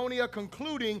Macedonia,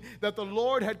 concluding that the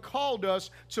Lord had called us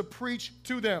to preach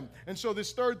to them. And so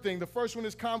this third thing, the first one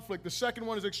is conflict. The second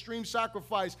one is extreme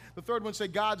sacrifice. The third one, say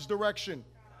God's direction.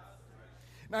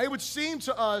 Now, it would seem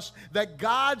to us that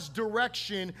God's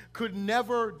direction could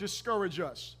never discourage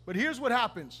us. But here's what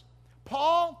happens.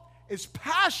 Paul is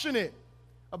passionate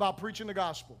about preaching the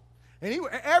gospel. And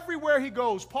everywhere he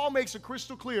goes, Paul makes it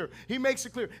crystal clear. He makes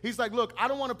it clear. He's like, look, I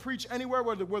don't want to preach anywhere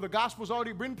where the gospel's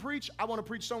already been preached. I want to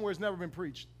preach somewhere it's never been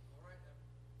preached.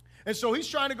 And so he's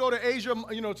trying to go to Asia,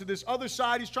 to this other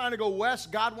side. He's trying to go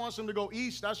west. God wants him to go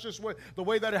east. That's just the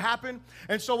way that it happened.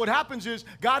 And so what happens is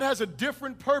God has a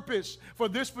different purpose for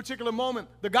this particular moment.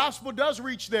 The gospel does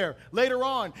reach there later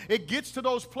on. It gets to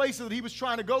those places that he was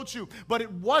trying to go to, but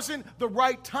it wasn't the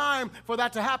right time for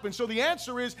that to happen. So the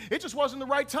answer is it just wasn't the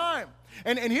right time.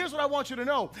 And here's what I want you to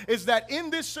know, is that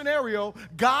in this scenario,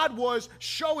 God was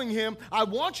showing him, I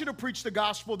want you to preach the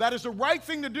gospel. That is the right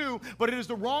thing to do, but it is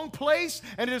the wrong place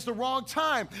and it is the wrong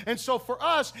time. And so for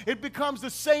us, it becomes the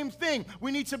same thing.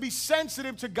 We need to be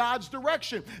sensitive to God's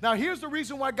direction. Now, here's the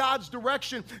reason why God's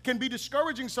direction can be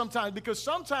discouraging sometimes, because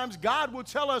sometimes God will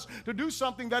tell us to do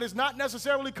something that is not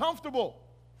necessarily comfortable.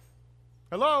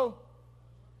 Hello?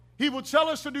 He will tell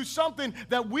us to do something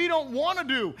that we don't want to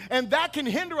do. And that can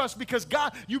hinder us because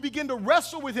God, you begin to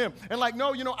wrestle with him. And like,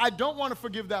 no, I don't want to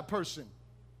forgive that person.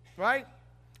 Right?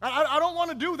 I don't want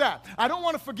to do that. I don't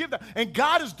want to forgive that. And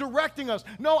God is directing us.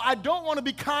 No, I don't want to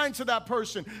be kind to that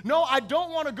person. No, I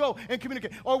don't want to go and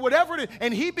communicate. Or whatever it is.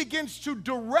 And he begins to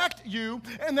direct you.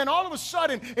 And then all of a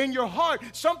sudden, in your heart,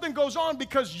 something goes on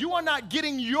because you are not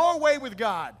getting your way with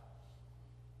God.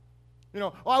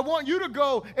 I want you to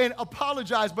go and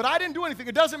apologize, but I didn't do anything.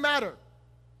 It doesn't matter.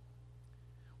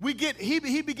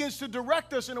 He begins to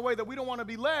direct us in a way that we don't want to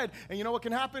be led. And you know what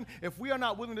can happen? If we are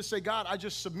not willing to say, God, I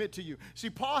just submit to you.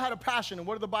 See, Paul had a passion, and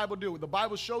what did the Bible do? The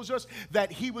Bible shows us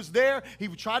that he was there. He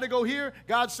tried to go here.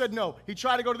 God said no. He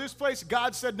tried to go to this place.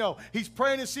 God said no. He's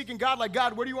praying and seeking God like,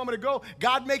 God, where do you want me to go?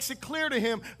 God makes it clear to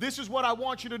him, this is what I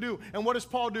want you to do. And what does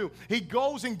Paul do? He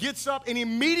goes and gets up, and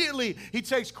immediately he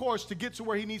takes course to get to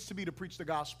where he needs to be to preach the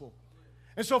gospel.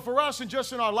 And so for us, and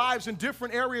just in our lives, in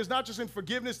different areas, not just in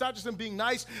forgiveness, not just in being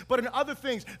nice, but in other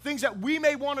things that we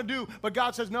may want to do, but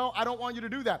God says, no, I don't want you to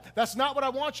do that. That's not what I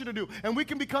want you to do. And we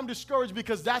can become discouraged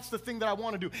because that's the thing that I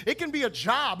want to do. It can be a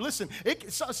job. Listen,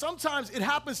 sometimes it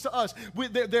happens to us.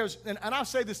 And I'll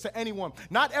say this to anyone.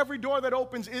 Not every door that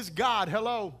opens is God.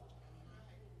 Hello.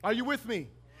 Are you with me?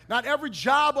 Not every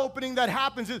job opening that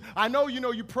happens is, I know,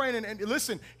 you're praying, and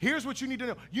listen, here's what you need to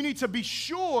know. You need to be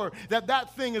sure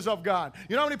that thing is of God.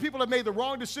 You know how many people have made the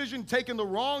wrong decision, taken the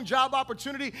wrong job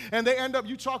opportunity, and they end up,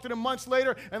 you talk to them months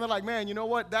later, and they're like, man, you know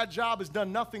what? That job has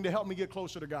done nothing to help me get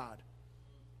closer to God.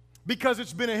 Because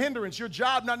it's been a hindrance. Your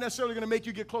job not necessarily going to make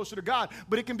you get closer to God,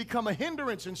 but it can become a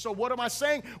hindrance. And so what am I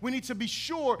saying? We need to be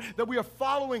sure that we are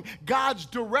following God's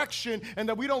direction and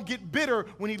that we don't get bitter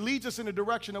when he leads us in a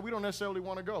direction that we don't necessarily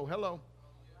want to go. Hello.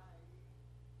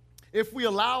 If we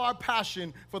allow our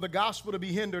passion for the gospel to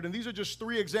be hindered, and these are just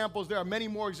 3 examples, there are many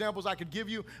more examples I could give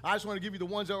you. I just want to give you the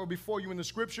ones that were before you in the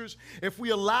scriptures. If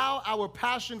we allow our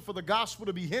passion for the gospel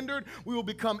to be hindered, we will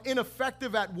become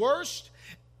ineffective at worst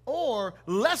or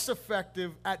less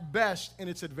effective at best in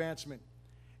its advancement.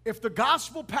 If the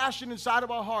gospel passion inside of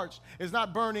our hearts is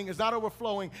not burning, is not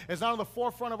overflowing, is not on the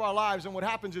forefront of our lives, then what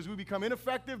happens is we become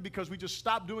ineffective because we just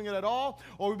stop doing it at all,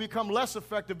 or we become less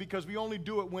effective because we only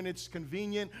do it when it's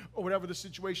convenient or whatever the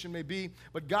situation may be.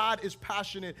 But God is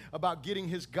passionate about getting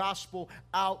his gospel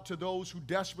out to those who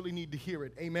desperately need to hear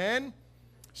it. Amen?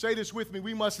 Say this with me.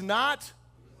 We must not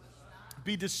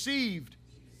be deceived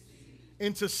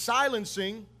into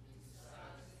silencing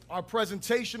Our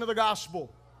presentation of the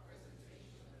gospel.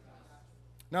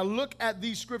 Now look at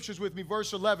these scriptures with me,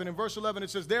 verse 11. In verse 11 it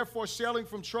says, therefore sailing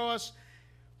from Troas,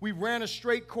 we ran a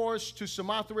straight course to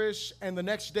Samothrace, and the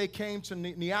next day came to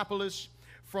Neapolis.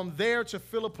 From there to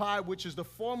Philippi, which is the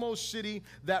foremost city,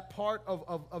 that part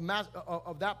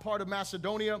of that part of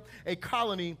Macedonia, a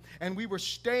colony, and we were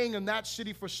staying in that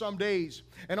city for some days.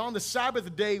 And on the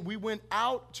Sabbath day, we went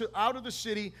out of the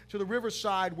city to the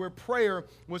riverside where prayer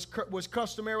was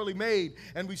customarily made,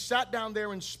 and we sat down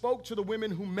there and spoke to the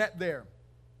women who met there.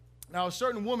 Now, a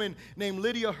certain woman named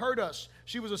Lydia heard us.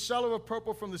 She was a seller of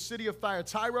purple from the city of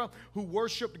Thyatira who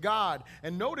worshiped God.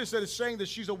 And notice that it's saying that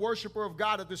she's a worshiper of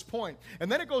God at this point. And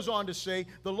then it goes on to say,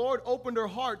 the Lord opened her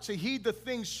heart to heed the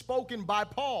things spoken by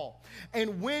Paul.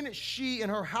 And when she and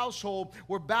her household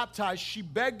were baptized, she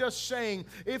begged us, saying,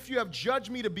 if you have judged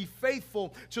me to be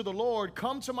faithful to the Lord,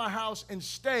 come to my house and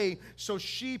stay. So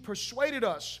she persuaded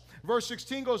us. Verse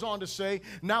 16 goes on to say,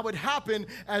 now it happened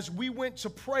as we went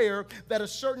to prayer that a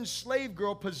certain slave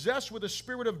girl possessed with a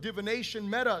spirit of divination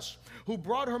met us, who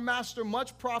brought her master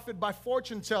much profit by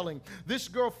fortune telling. This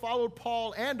girl followed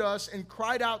Paul and us and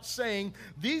cried out, saying,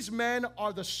 these men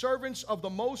are the servants of the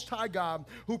Most High God,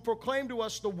 who proclaim to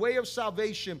us the way of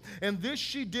salvation. And this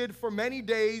she did for many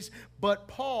days. But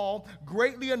Paul,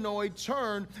 greatly annoyed,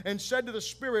 turned and said to the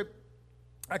spirit,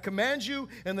 I command you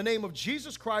in the name of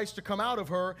Jesus Christ to come out of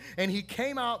her. And he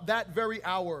came out that very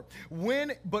hour.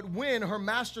 But when her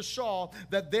master saw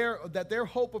that their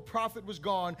hope of profit was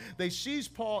gone, they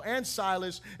seized Paul and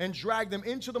Silas and dragged them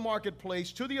into the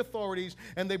marketplace to the authorities.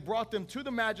 And they brought them to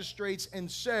the magistrates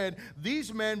and said,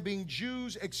 these men, being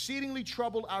Jews, exceedingly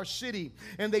trouble our city.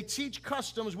 And they teach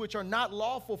customs which are not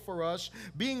lawful for us,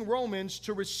 being Romans,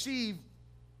 to receive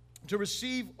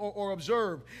or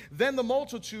observe. Then the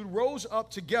multitude rose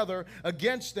up together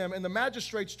against them, and the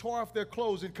magistrates tore off their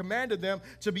clothes and commanded them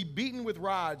to be beaten with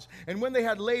rods. And when they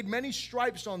had laid many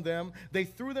stripes on them, they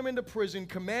threw them into prison,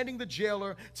 commanding the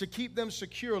jailer to keep them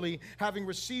securely. Having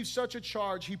received such a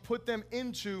charge, he put them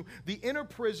into the inner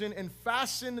prison and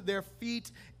fastened their feet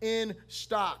in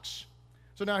stocks.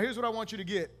 So now here's what I want you to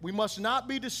get. We must not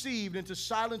be deceived into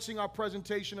silencing our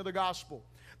presentation of the gospel.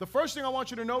 The first thing I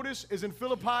want you to notice is in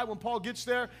Philippi, when Paul gets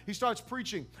there, he starts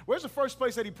preaching. Where's the first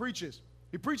place that he preaches?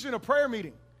 He preaches in a prayer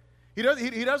meeting. He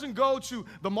doesn't go to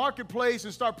the marketplace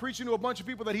and start preaching to a bunch of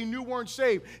people that he knew weren't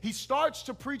saved. He starts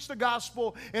to preach the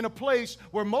gospel in a place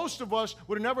where most of us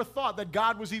would have never thought that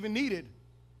God was even needed.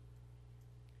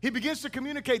 He begins to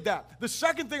communicate that. The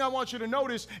second thing I want you to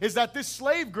notice is that this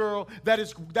slave girl that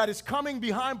is coming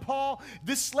behind Paul,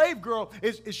 this slave girl,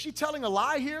 is she telling a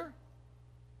lie here?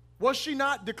 Was she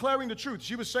not declaring the truth?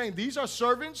 She was saying, these are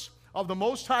servants of the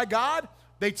Most High God.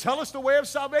 They tell us the way of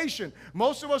salvation.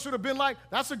 Most of us would have been like,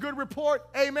 that's a good report.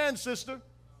 Amen, sister.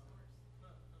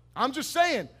 I'm just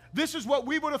saying, this is what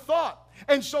we would have thought.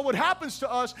 And so what happens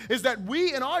to us is that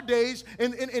we, in our days,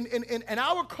 in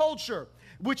our culture,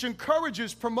 which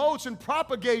encourages, promotes, and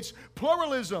propagates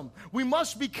pluralism, we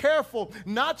must be careful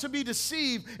not to be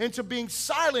deceived into being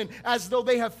silent as though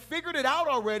they have figured it out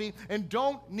already and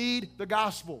don't need the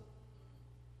gospel.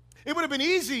 It would have been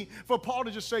easy for Paul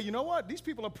to just say, you know what, these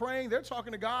people are praying, they're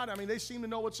talking to God, I mean, they seem to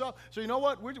know what's up, so you know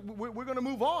what, we're going to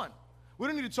move on. We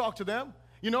don't need to talk to them.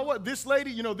 You know what, this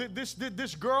lady, you know,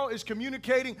 this girl is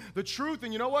communicating the truth,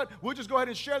 and you know what, we'll just go ahead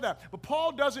and share that. But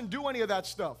Paul doesn't do any of that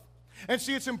stuff. And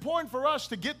see, it's important for us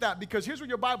to get that, because here's what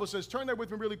your Bible says. Turn there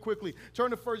with me really quickly. Turn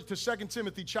to 2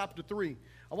 Timothy chapter 3.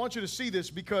 I want you to see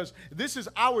this because this is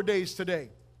our days today.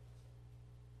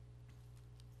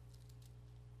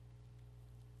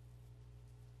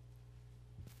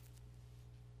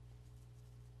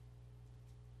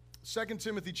 2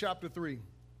 Timothy chapter 3.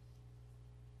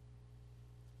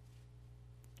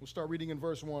 We'll start reading in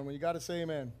verse 1. When you got to say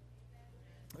amen.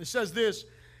 It says this.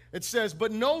 It says,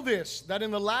 but know this, that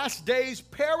in the last days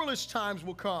perilous times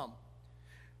will come.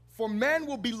 For men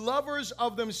will be lovers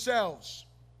of themselves,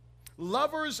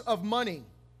 lovers of money,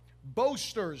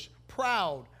 boasters,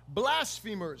 proud,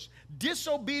 blasphemers,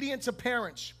 disobedient to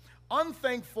parents,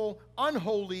 unthankful,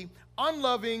 unholy,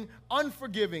 unloving,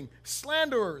 unforgiving,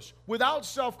 slanderers, without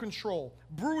self-control,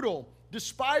 brutal,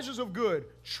 despisers of good,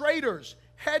 traitors,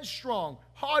 headstrong,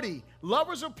 haughty,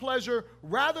 lovers of pleasure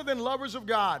rather than lovers of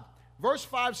God. Verse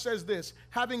 5 says this,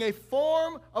 having a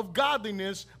form of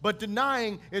godliness, but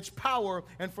denying its power,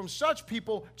 and from such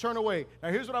people turn away. Now,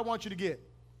 here's what I want you to get.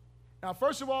 Now,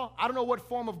 first of all, I don't know what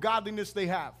form of godliness they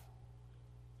have.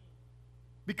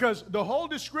 Because the whole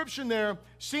description there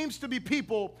seems to be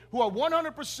people who are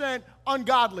 100%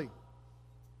 ungodly.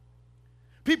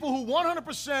 People who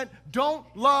 100% don't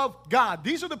love God.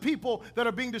 These are the people that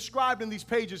are being described in these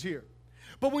pages here.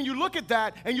 But when you look at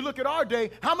that and you look at our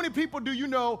day, how many people do you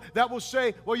know that will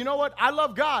say, well, you know what? I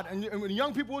love God. And when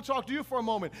young people will talk to you for a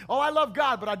moment, oh, I love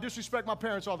God, but I disrespect my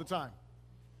parents all the time.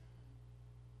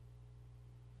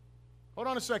 Hold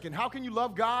on a second. How can you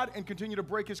love God and continue to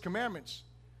break his commandments?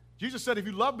 Jesus said, if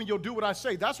you love me, you'll do what I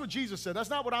say. That's what Jesus said. That's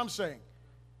not what I'm saying.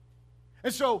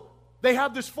 And so they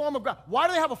have this form of God. Why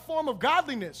do they have a form of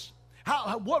godliness?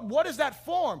 What is that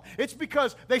form? It's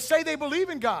because they say they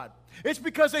believe in God. It's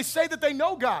because they say that they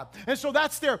know God. And so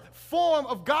that's their form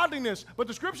of godliness. But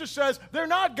the scripture says they're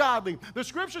not godly. The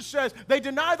scripture says they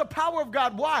deny the power of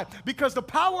God. Why? Because the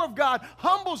power of God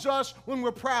humbles us when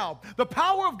we're proud. The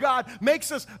power of God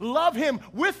makes us love him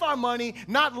with our money,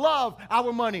 not love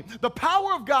our money. The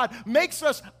power of God makes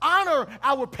us honor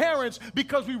our parents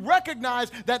because we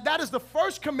recognize that that is the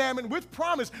first commandment with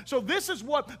promise. So this is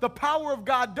what the power of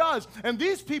God does. And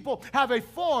these people have a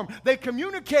form. They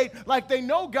communicate like they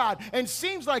know God. And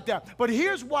seems like that. But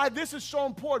here's why this is so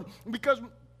important. Because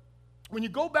when you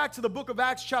go back to the book of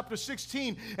Acts chapter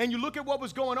 16 and you look at what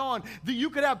was going on, you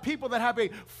could have people that have a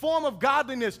form of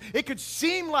godliness. It could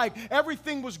seem like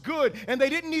everything was good and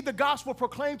they didn't need the gospel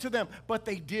proclaimed to them, but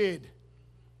they did.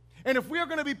 And if we are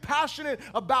going to be passionate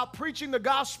about preaching the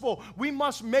gospel, we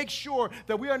must make sure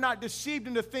that we are not deceived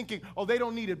into thinking, oh, they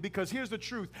don't need it. Because here's the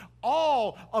truth.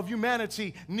 All of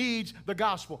humanity needs the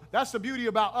gospel. That's the beauty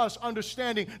about us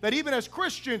understanding that even as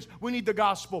Christians, we need the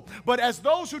gospel. But as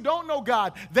those who don't know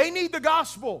God, they need the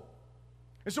gospel.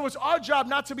 And so it's our job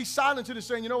not to be silent to this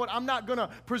saying, you know what, I'm not going to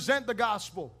present the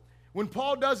gospel. When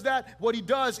Paul does that, what he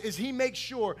does is he makes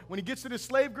sure, when he gets to the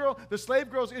slave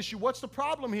girl's issue, what's the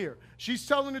problem here? She's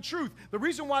telling the truth. The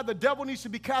reason why the devil needs to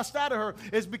be cast out of her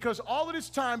is because all of this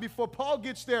time before Paul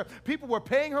gets there, people were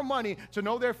paying her money to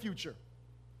know their future.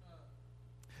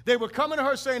 They were coming to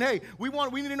her saying, hey, we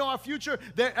need to know our future.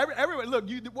 Everybody, look,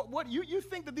 you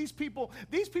think that these people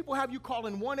have you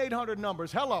calling 1-800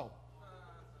 numbers. Hello.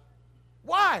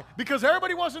 Why? Because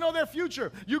everybody wants to know their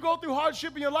future. You go through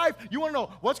hardship in your life, you want to know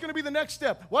what's going to be the next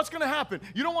step, what's going to happen.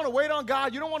 You don't want to wait on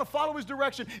God. You don't want to follow his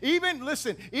direction. Even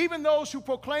those who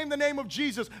proclaim the name of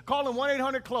Jesus, call him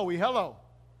 1-800 Chloe. Hello.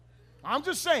 I'm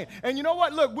just saying. And you know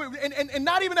what? Look, and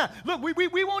not even that. Look,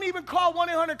 we won't even call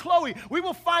 1-800 Chloe. We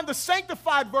will find the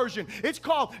sanctified version. It's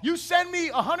called, you send me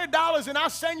 $100 and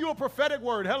I'll send you a prophetic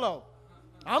word. Hello.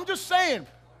 I'm just saying.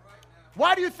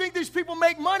 Why do you think these people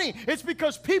make money? It's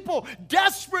because people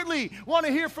desperately want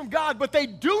to hear from God, but they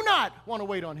do not want to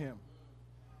wait on him.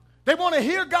 They want to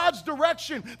hear God's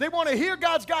direction. They want to hear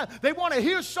God's God. They want to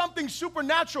hear something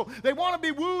supernatural. They want to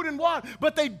be wooed and won,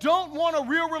 but they don't want a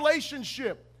real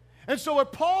relationship. And so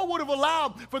if Paul would have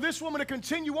allowed for this woman to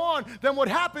continue on, then what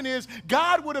happened is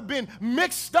God would have been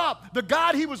mixed up. The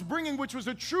God he was bringing, which was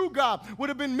a true God, would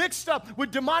have been mixed up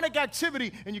with demonic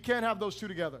activity, and you can't have those two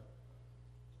together.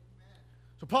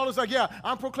 So Paul is like, yeah,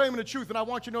 I'm proclaiming the truth, and I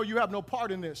want you to know you have no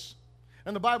part in this.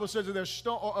 And the Bible says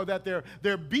that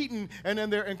they're beaten and then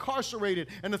they're incarcerated.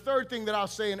 And the third thing that I'll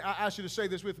say, and I ask you to say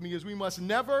this with me, is we must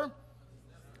never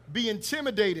be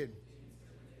intimidated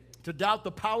to doubt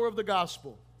the power of the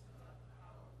gospel.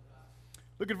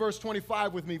 Look at verse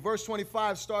 25 with me. Verse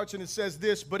 25 starts and it says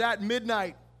this, but at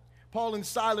midnight, Paul and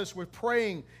Silas were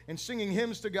praying and singing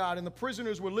hymns to God, and the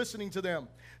prisoners were listening to them.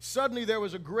 Suddenly there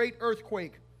was a great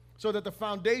earthquake, so that the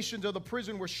foundations of the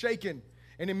prison were shaken,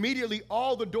 and immediately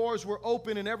all the doors were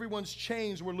open and everyone's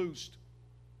chains were loosed.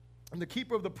 And the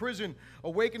keeper of the prison,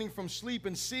 awakening from sleep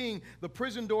and seeing the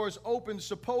prison doors open,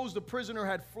 supposed the prisoner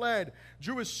had fled,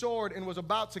 drew his sword and was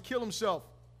about to kill himself.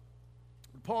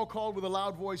 Paul called with a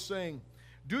loud voice, saying,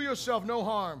 do yourself no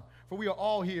harm, for we are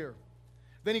all here.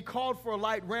 Then he called for a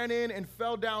light, ran in, and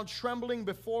fell down trembling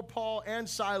before Paul and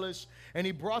Silas. And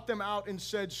he brought them out and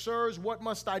said, sirs, what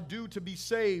must I do to be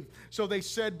saved? So they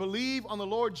said, believe on the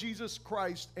Lord Jesus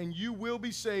Christ, and you will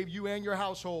be saved, you and your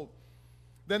household.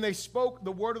 Then they spoke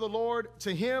the word of the Lord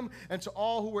to him and to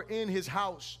all who were in his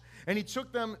house. And he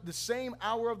took them the same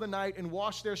hour of the night and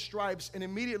washed their stripes, and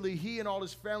immediately he and all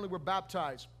his family were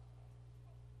baptized.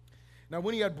 Now,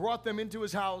 when he had brought them into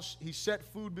his house, he set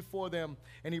food before them,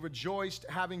 and he rejoiced,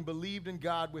 having believed in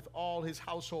God with all his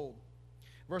household.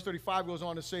 Verse 35 goes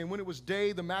on to say, and when it was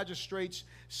day, the magistrates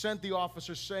sent the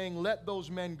officers, saying, let those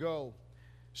men go.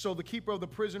 So the keeper of the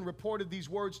prison reported these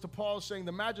words to Paul, saying,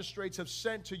 the magistrates have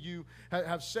sent to you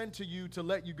to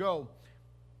let you go.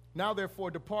 Now,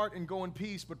 therefore, depart and go in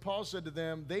peace. But Paul said to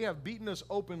them, they have beaten us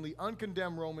openly,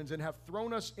 uncondemned Romans, and have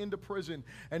thrown us into prison.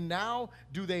 And now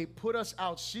do they put us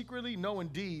out secretly? No,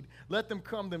 indeed. Let them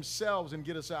come themselves and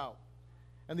get us out.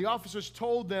 And the officers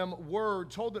told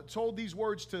these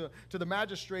words to the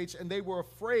magistrates, and they were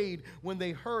afraid when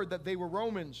they heard that they were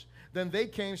Romans. Then they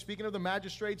came, speaking of the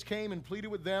magistrates, came and pleaded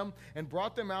with them and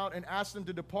brought them out and asked them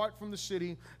to depart from the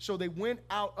city. So they went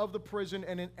out of the prison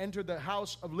and entered the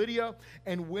house of Lydia.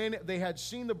 And when they had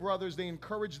seen the brothers, they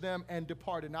encouraged them and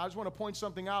departed. Now, I just want to point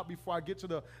something out before I get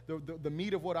to the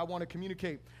meat of what I want to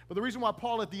communicate. But the reason why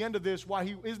Paul, at the end of this, why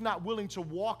he is not willing to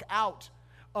walk out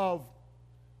of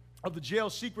the jail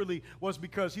secretly, was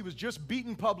because he was just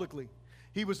beaten publicly.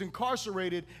 He was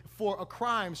incarcerated for a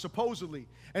crime, supposedly.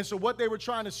 And so what they were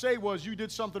trying to say was, you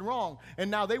did something wrong.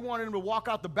 And now they wanted him to walk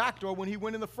out the back door when he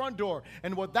went in the front door.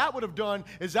 And what that would have done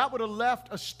is that would have left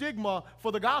a stigma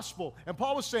for the gospel. And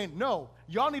Paul was saying, no,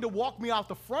 y'all need to walk me out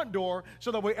the front door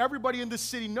so that way everybody in this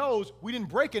city knows we didn't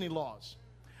break any laws.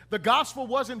 The gospel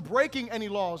wasn't breaking any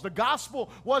laws. The gospel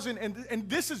wasn't, and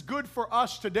this is good for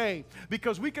us today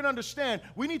because we can understand.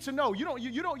 We need to know. You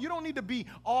don't need to be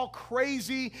all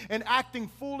crazy and acting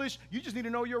foolish. You just need to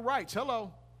know your rights.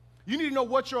 Hello. You need to know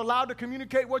what you're allowed to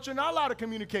communicate, what you're not allowed to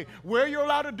communicate, where you're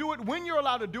allowed to do it, when you're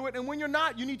allowed to do it, and when you're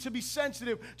not, you need to be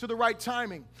sensitive to the right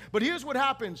timing. But here's what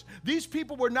happens. These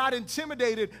people were not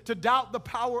intimidated to doubt the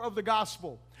power of the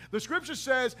gospel. The scripture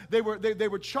says they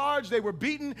were charged, they were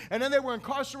beaten, and then they were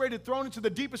incarcerated, thrown into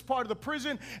the deepest part of the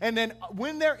prison. And then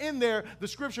when they're in there, the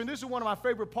scripture, and this is one of my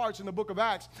favorite parts in the book of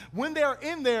Acts, when they're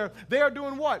in there, they are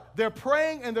doing what? They're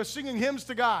praying and they're singing hymns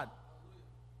to God.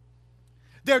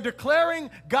 They're declaring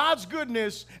God's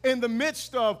goodness in the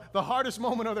midst of the hardest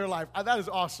moment of their life. That is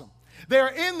awesome. They're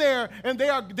in there, and they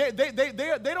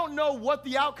don't know what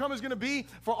the outcome is going to be.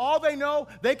 For all they know,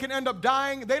 they can end up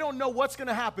dying. They don't know what's going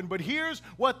to happen. But here's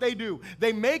what they do.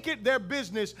 They make it their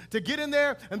business to get in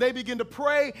there, and they begin to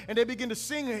pray, and they begin to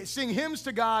sing hymns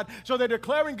to God. So they're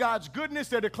declaring God's goodness.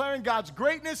 They're declaring God's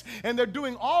greatness, and they're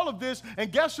doing all of this.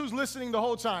 And guess who's listening the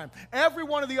whole time? Every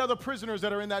one of the other prisoners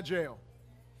that are in that jail.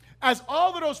 As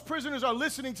all of those prisoners are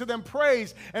listening to them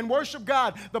praise and worship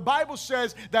God, the Bible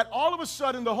says that all of a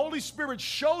sudden the Holy Spirit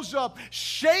shows up,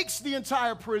 shakes the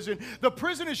entire prison. The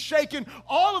prison is shaken,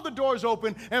 all of the doors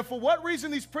open, and for what reason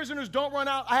these prisoners don't run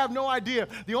out, I have no idea.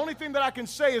 The only thing that I can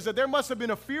say is that there must have been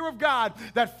a fear of God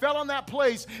that fell on that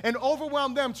place and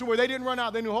overwhelmed them to where they didn't run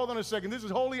out. They knew, hold on a second, this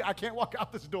is holy, I can't walk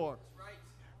out this door.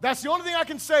 That's the only thing I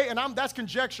can say, and that's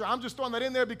conjecture. I'm just throwing that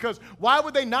in there because why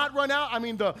would they not run out? I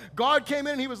mean, the guard came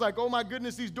in, and he was like, oh my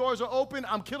goodness, these doors are open.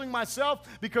 I'm killing myself,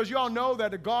 because you all know that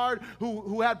the guard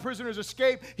who had prisoners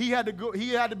escape, he had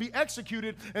to be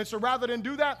executed. And so rather than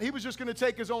do that, he was just going to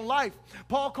take his own life.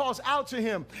 Paul calls out to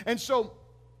him. And so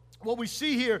what we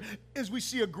see here is we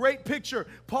see a great picture.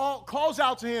 Paul calls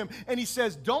out to him, and he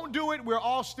says, don't do it. We're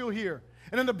all still here.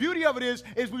 And then the beauty of it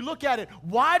is we look at it,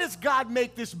 why does God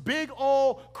make this big,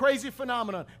 old, crazy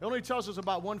phenomenon? It only tells us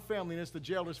about one family, and it's the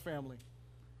jailer's family.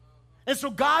 And so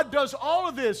God does all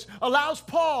of this, allows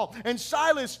Paul and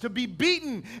Silas to be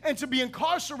beaten and to be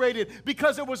incarcerated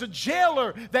because there was a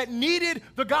jailer that needed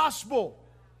the gospel.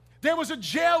 There was a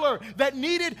jailer that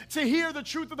needed to hear the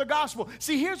truth of the gospel.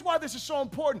 See, here's why this is so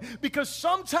important. Because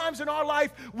sometimes in our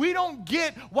life, we don't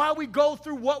get why we go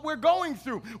through what we're going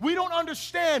through. We don't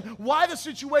understand why the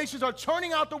situations are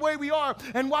turning out the way we are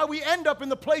and why we end up in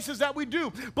the places that we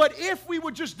do. But if we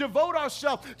would just devote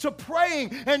ourselves to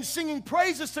praying and singing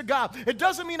praises to God, it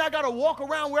doesn't mean I got to walk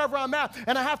around wherever I'm at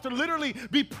and I have to literally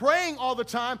be praying all the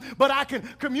time, but I can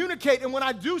communicate. And when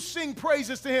I do sing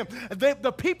praises to Him,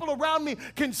 the people around me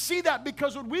can see that,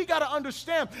 because what we got to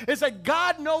understand is that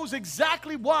God knows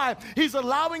exactly why He's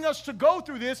allowing us to go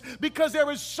through this, because there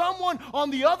is someone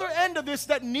on the other end of this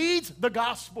that needs the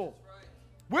gospel.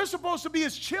 We're supposed to be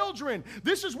His children.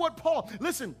 This is what Paul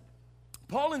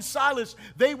and Silas,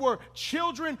 they were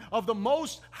children of the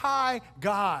Most High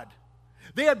God.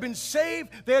 They had been saved.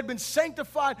 They had been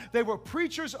sanctified. They were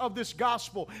preachers of this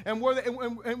gospel. And was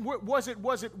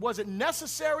it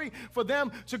necessary for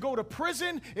them to go to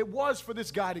prison? It was for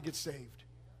this guy to get saved.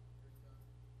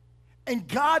 And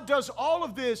God does all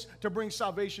of this to bring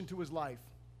salvation to his life.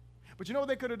 But you know what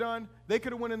they could have done? They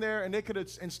could have went in there and they could have,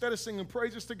 instead of singing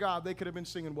praises to God, they could have been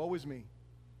singing, woe is me.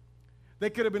 They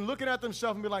could have been looking at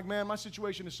themselves and be like, man, my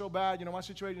situation is so bad. My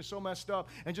situation is so messed up.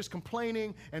 And just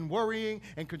complaining and worrying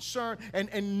and concern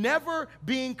and never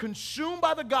being consumed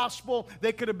by the gospel.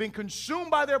 They could have been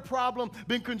consumed by their problem,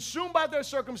 been consumed by their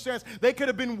circumstance. They could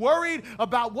have been worried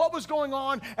about what was going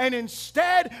on. And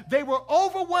instead, they were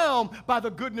overwhelmed by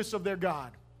the goodness of their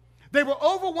God. They were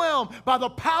overwhelmed by the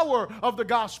power of the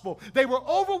gospel. They were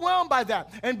overwhelmed by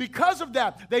that. And because of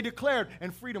that, they declared,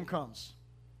 and freedom comes.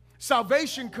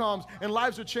 Salvation comes and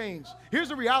lives are changed. Here's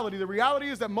the reality. The reality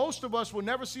is that most of us will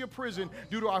never see a prison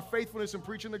due to our faithfulness in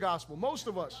preaching the gospel. Most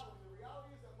of us.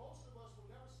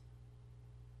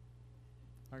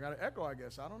 I got an echo, I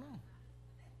guess. I don't know.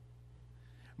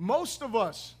 Most of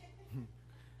us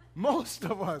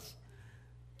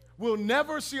will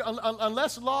never see,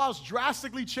 unless laws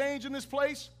drastically change in this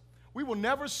place, we will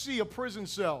never see a prison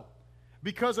cell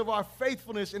because of our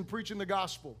faithfulness in preaching the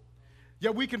gospel.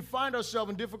 Yet we can find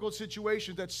ourselves in difficult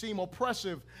situations that seem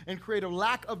oppressive and create a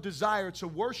lack of desire to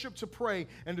worship, to pray,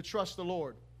 and to trust the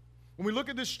Lord. When we look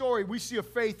at this story, we see a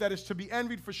faith that is to be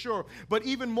envied for sure, but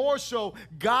even more so,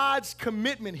 God's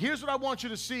commitment. Here's what I want you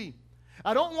to see.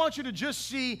 I don't want you to just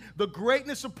see the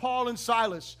greatness of Paul and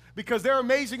Silas, because they're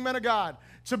amazing men of God,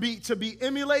 to be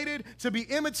emulated, to be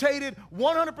imitated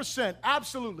 100%,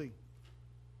 absolutely.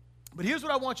 But here's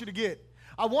what I want you to get.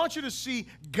 I want you to see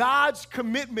God's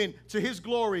commitment to his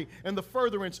glory and the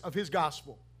furtherance of his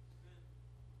gospel.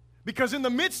 Because in the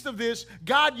midst of this,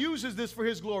 God uses this for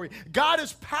his glory. God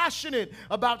is passionate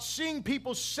about seeing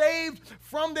people saved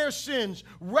from their sins,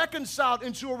 reconciled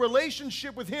into a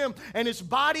relationship with him and his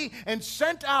body, and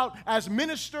sent out as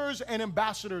ministers and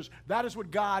ambassadors. That is what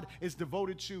God is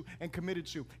devoted to and committed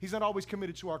to. He's not always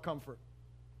committed to our comfort.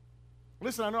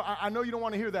 Listen, I know you don't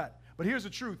want to hear that, but here's the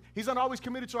truth. He's not always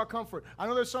committed to our comfort. I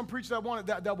know there's some preachers that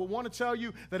will want to tell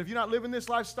you that if you're not living this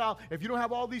lifestyle, if you don't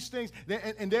have all these things,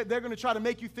 they're going to try to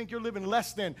make you think you're living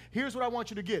less than. Here's what I want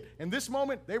you to get. In this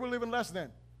moment, they were living less than.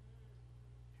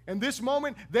 In this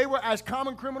moment, they were, as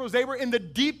common criminals, they were in the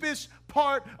deepest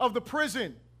part of the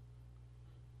prison.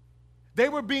 They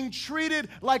were being treated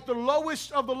like the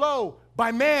lowest of the low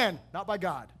by man, not by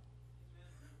God.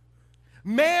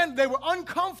 Man, they were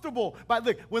uncomfortable.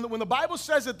 When the Bible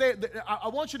says that I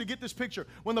want you to get this picture.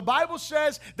 When the Bible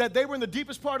says that they were in the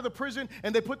deepest part of the prison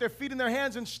and they put their feet in their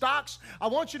hands in stocks, I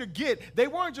want you to get, they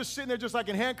weren't just sitting there just like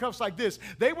in handcuffs like this.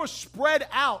 They were spread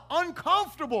out,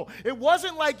 uncomfortable. It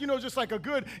wasn't like, just like a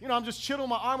good, I'm just chilling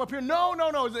my arm up here. No.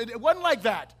 It wasn't like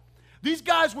that. These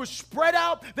guys were spread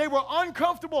out. They were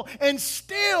uncomfortable and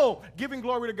still giving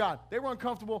glory to God. They were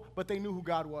uncomfortable, but they knew who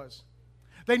God was.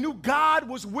 They knew God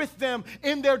was with them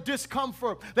in their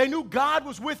discomfort. They knew God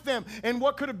was with them in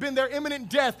what could have been their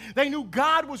imminent death. They knew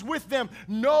God was with them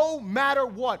no matter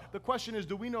what. The question is,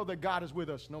 do we know that God is with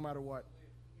us no matter what?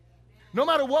 No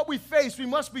matter what we face, we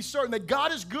must be certain that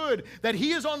God is good, that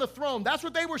he is on the throne. That's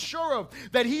what they were sure of,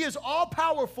 that he is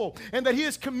all-powerful and that he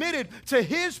is committed to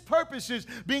his purposes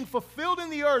being fulfilled in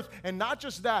the earth. And not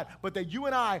just that, but that you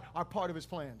and I are part of his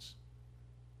plans.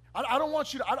 I don't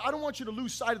want you to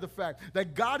lose sight of the fact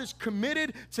that God is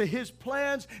committed to his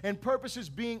plans and purposes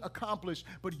being accomplished.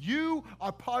 But you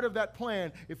are part of that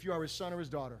plan if you are his son or his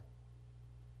daughter.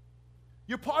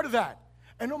 You're part of that.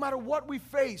 And no matter what we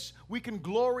face, we can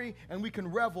glory and we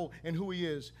can revel in who he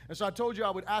is. And so I told you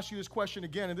I would ask you this question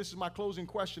again, and this is my closing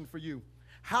question for you.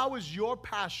 How is your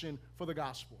passion for the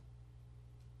gospel?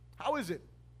 How is it?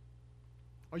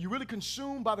 Are you really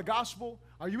consumed by the gospel?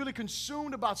 Are you really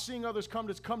consumed about seeing others come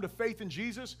to faith in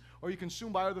Jesus? Or are you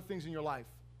consumed by other things in your life?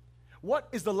 What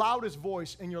is the loudest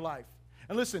voice in your life?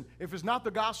 And listen, if it's not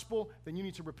the gospel, then you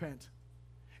need to repent.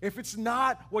 If it's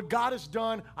not what God has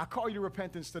done, I call you to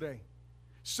repentance today.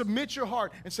 Submit your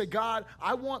heart and say, God,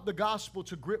 I want the gospel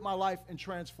to grip my life and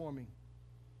transform me.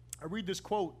 I read this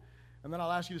quote, and then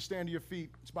I'll ask you to stand to your feet.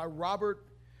 It's by Robert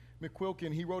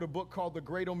McQuilkin. He wrote a book called The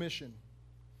Great Omission.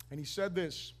 And he said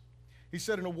this. He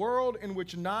said, in a world in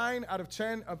which 9 out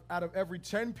of every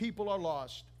 10 people are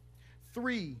lost,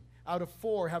 3 out of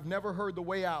 4 have never heard the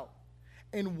way out,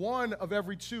 and 1 of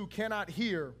every 2 cannot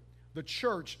hear, the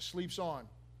church sleeps on.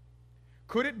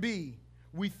 Could it be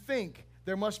we think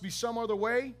there must be some other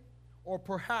way, or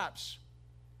perhaps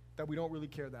that we don't really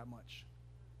care that much?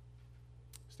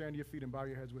 Stand to your feet and bow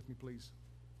your heads with me, please.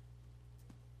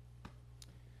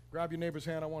 Grab your neighbor's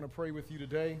hand. I want to pray with you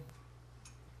today.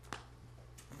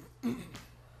 If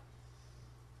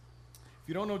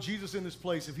you don't know Jesus in this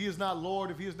place, if he is not Lord,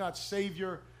 if he is not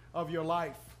Savior of your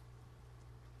life,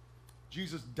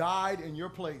 Jesus died in your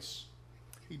place.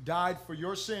 He died for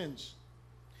your sins.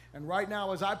 And right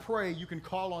now, as I pray, you can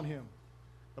call on him.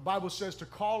 The Bible says to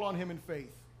call on him in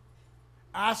faith.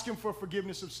 Ask him for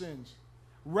forgiveness of sins.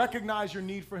 Recognize your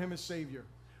need for him as Savior.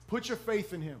 Put your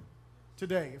faith in him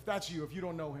today, if that's you, if you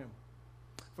don't know him.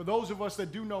 For those of us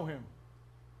that do know him,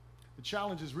 the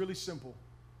challenge is really simple.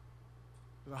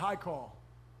 There's a high call.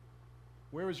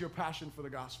 Where is your passion for the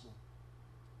gospel?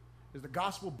 Is the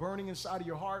gospel burning inside of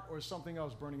your heart, or is something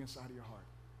else burning inside of your heart?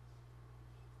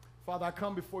 Father, I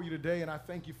come before you today and I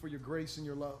thank you for your grace and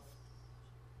your love.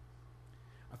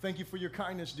 I thank you for your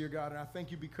kindness, dear God, and I thank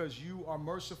you because you are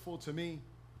merciful to me.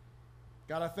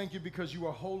 God, I thank you because you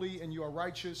are holy and you are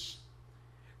righteous.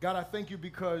 God, I thank you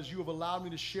because you have allowed me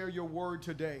to share your word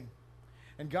today.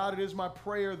 And God, it is my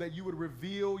prayer that you would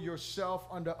reveal yourself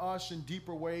unto us in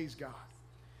deeper ways, God.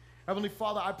 Heavenly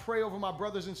Father, I pray over my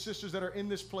brothers and sisters that are in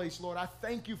this place, Lord. I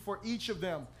thank you for each of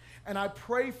them. And I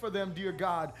pray for them, dear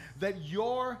God, that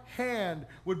your hand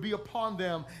would be upon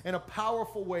them in a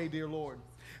powerful way, dear Lord.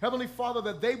 Heavenly Father,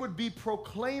 that they would be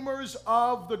proclaimers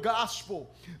of the gospel,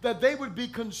 that they would be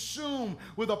consumed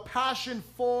with a passion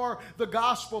for the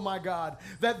gospel, my God,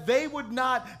 that they would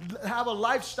not have a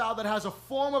lifestyle that has a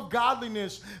form of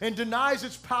godliness and denies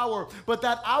its power, but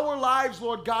that our lives,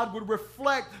 Lord God, would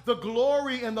reflect the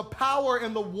glory and the power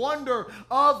and the wonder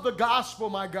of the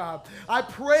gospel, my God. I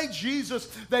pray,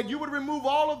 Jesus, that you would remove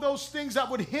all of those things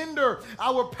that would hinder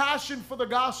our passion for the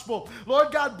gospel.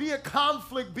 Lord God, be it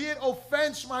conflict, be it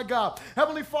offense, my God.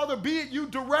 Heavenly Father, be it you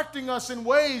directing us in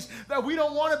ways that we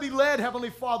don't want to be led, Heavenly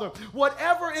Father.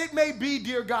 Whatever it may be,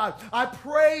 dear God, I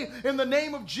pray in the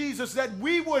name of Jesus that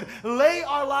we would lay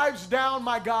our lives down,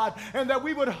 my God, and that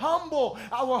we would humble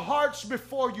our hearts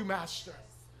before you, Master.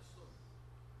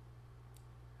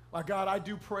 My God, I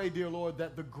do pray, dear Lord,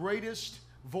 that the greatest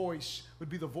voice would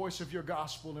be the voice of your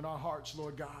gospel in our hearts,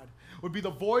 Lord God. Would be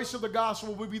the voice of the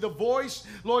gospel, would be the voice,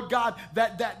 Lord God,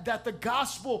 that the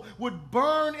gospel would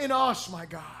burn in us, my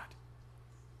God.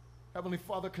 Heavenly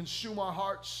Father, consume our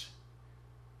hearts.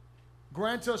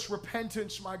 Grant us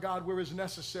repentance, my God, where is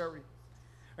necessary.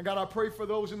 And God, I pray for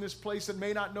those in this place that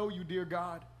may not know you, dear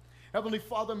God. Heavenly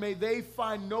Father, may they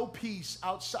find no peace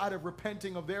outside of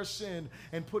repenting of their sin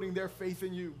and putting their faith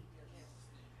in you.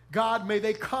 God, may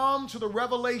they come to the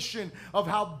revelation of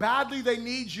how badly they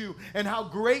need you and how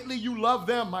greatly you love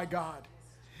them, my God.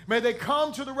 May they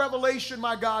come to the revelation,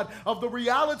 my God, of the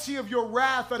reality of your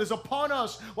wrath that is upon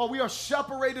us while we are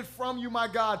separated from you, my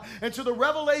God. And to the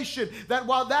revelation that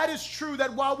while that is true,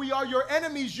 that while we are your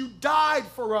enemies, you died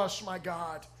for us, my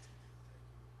God.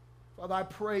 Father, I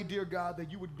pray, dear God, that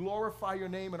you would glorify your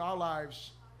name in our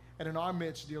lives and in our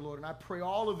midst, dear Lord. And I pray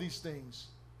all of these things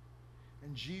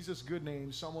in Jesus' good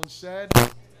name. Someone said, amen.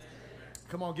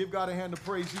 Come on, give God a hand of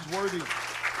praise. He's worthy.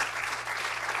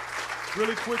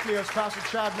 Really quickly, as Pastor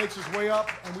Chad makes his way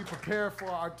up and we prepare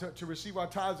for to receive our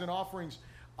tithes and offerings,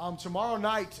 tomorrow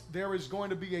night there is going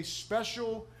to be a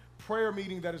special prayer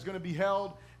meeting that is going to be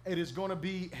held. It is going to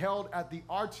be held at the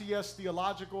RTS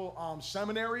Theological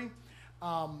Seminary.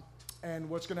 And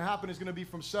what's going to happen is going to be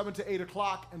from 7 to 8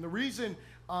 o'clock. And the reason,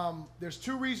 there's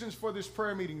two reasons for this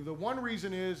prayer meeting. The one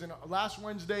reason is, and last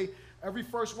Wednesday, every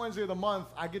first Wednesday of the month,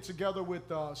 I get together with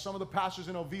some of the pastors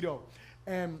in Oviedo.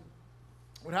 And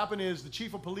what happened is the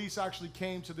chief of police actually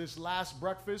came to this last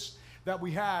breakfast that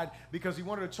we had because he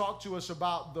wanted to talk to us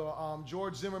about the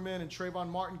George Zimmerman and Trayvon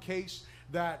Martin case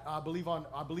that I believe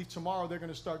tomorrow they're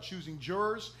going to start choosing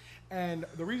jurors. And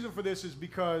the reason for this is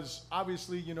because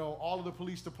obviously, you know, all of the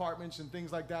police departments and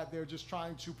things like that, they're just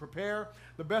trying to prepare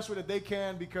the best way that they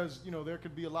can because, you know, there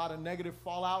could be a lot of negative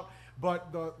fallout.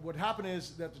 But what happened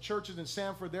is that the churches in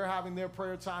Sanford, they're having their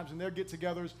prayer times and their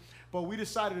get-togethers. But we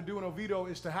decided to do in Oviedo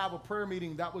is to have a prayer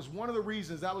meeting. That was one of the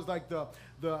reasons. That was like the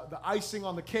icing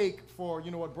on the cake for,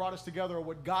 you know, what brought us together or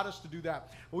what got us to do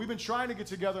that. But we've been trying to get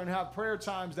together and have prayer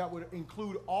times that would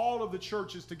include all of the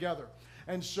churches together.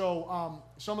 And so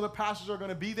some of the pastors are going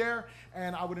to be there,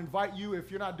 and I would invite you, if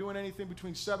you're not doing anything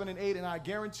between 7 and 8, and I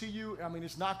guarantee you, I mean,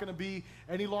 it's not going to be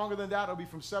any longer than that. It'll be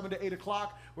from 7 to 8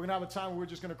 o'clock. We're going to have a time where we're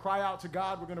just going to cry out to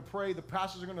God. We're going to pray. The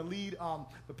pastors are going to lead.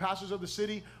 The pastors of the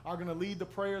city are going to lead the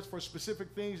prayers for specific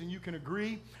things, and you can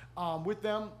agree with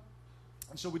them.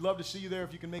 And so we'd love to see you there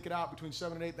if you can make it out between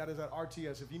 7 and 8. That is at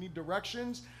RTS. If you need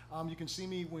directions, you can see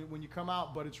me when you come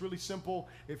out, but it's really simple.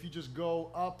 If you just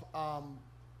go up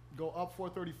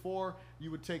 434,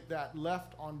 you would take that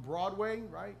left on Broadway,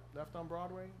 right? Left on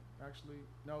Broadway? Actually,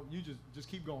 no, you just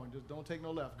keep going. Just don't take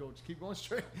no left. Just keep going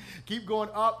straight. Keep going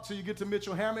up till you get to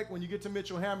Mitchell Hammock. When you get to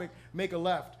Mitchell Hammock, make a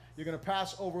left. You're going to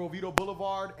pass over Oviedo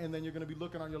Boulevard, and then you're going to be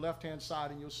looking on your left-hand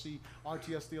side, and you'll see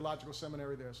RTS Theological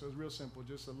Seminary there. So it's real simple.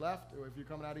 Just a left, or if you're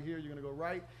coming out of here, you're going to go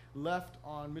right, left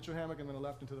on Mitchell Hammock, and then a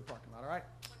left into the parking lot, all right?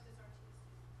 What does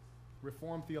RTS?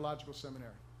 Reformed Theological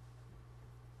Seminary.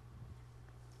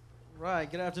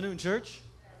 Right. Good afternoon, church.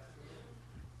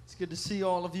 It's good to see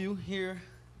all of you here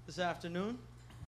this afternoon.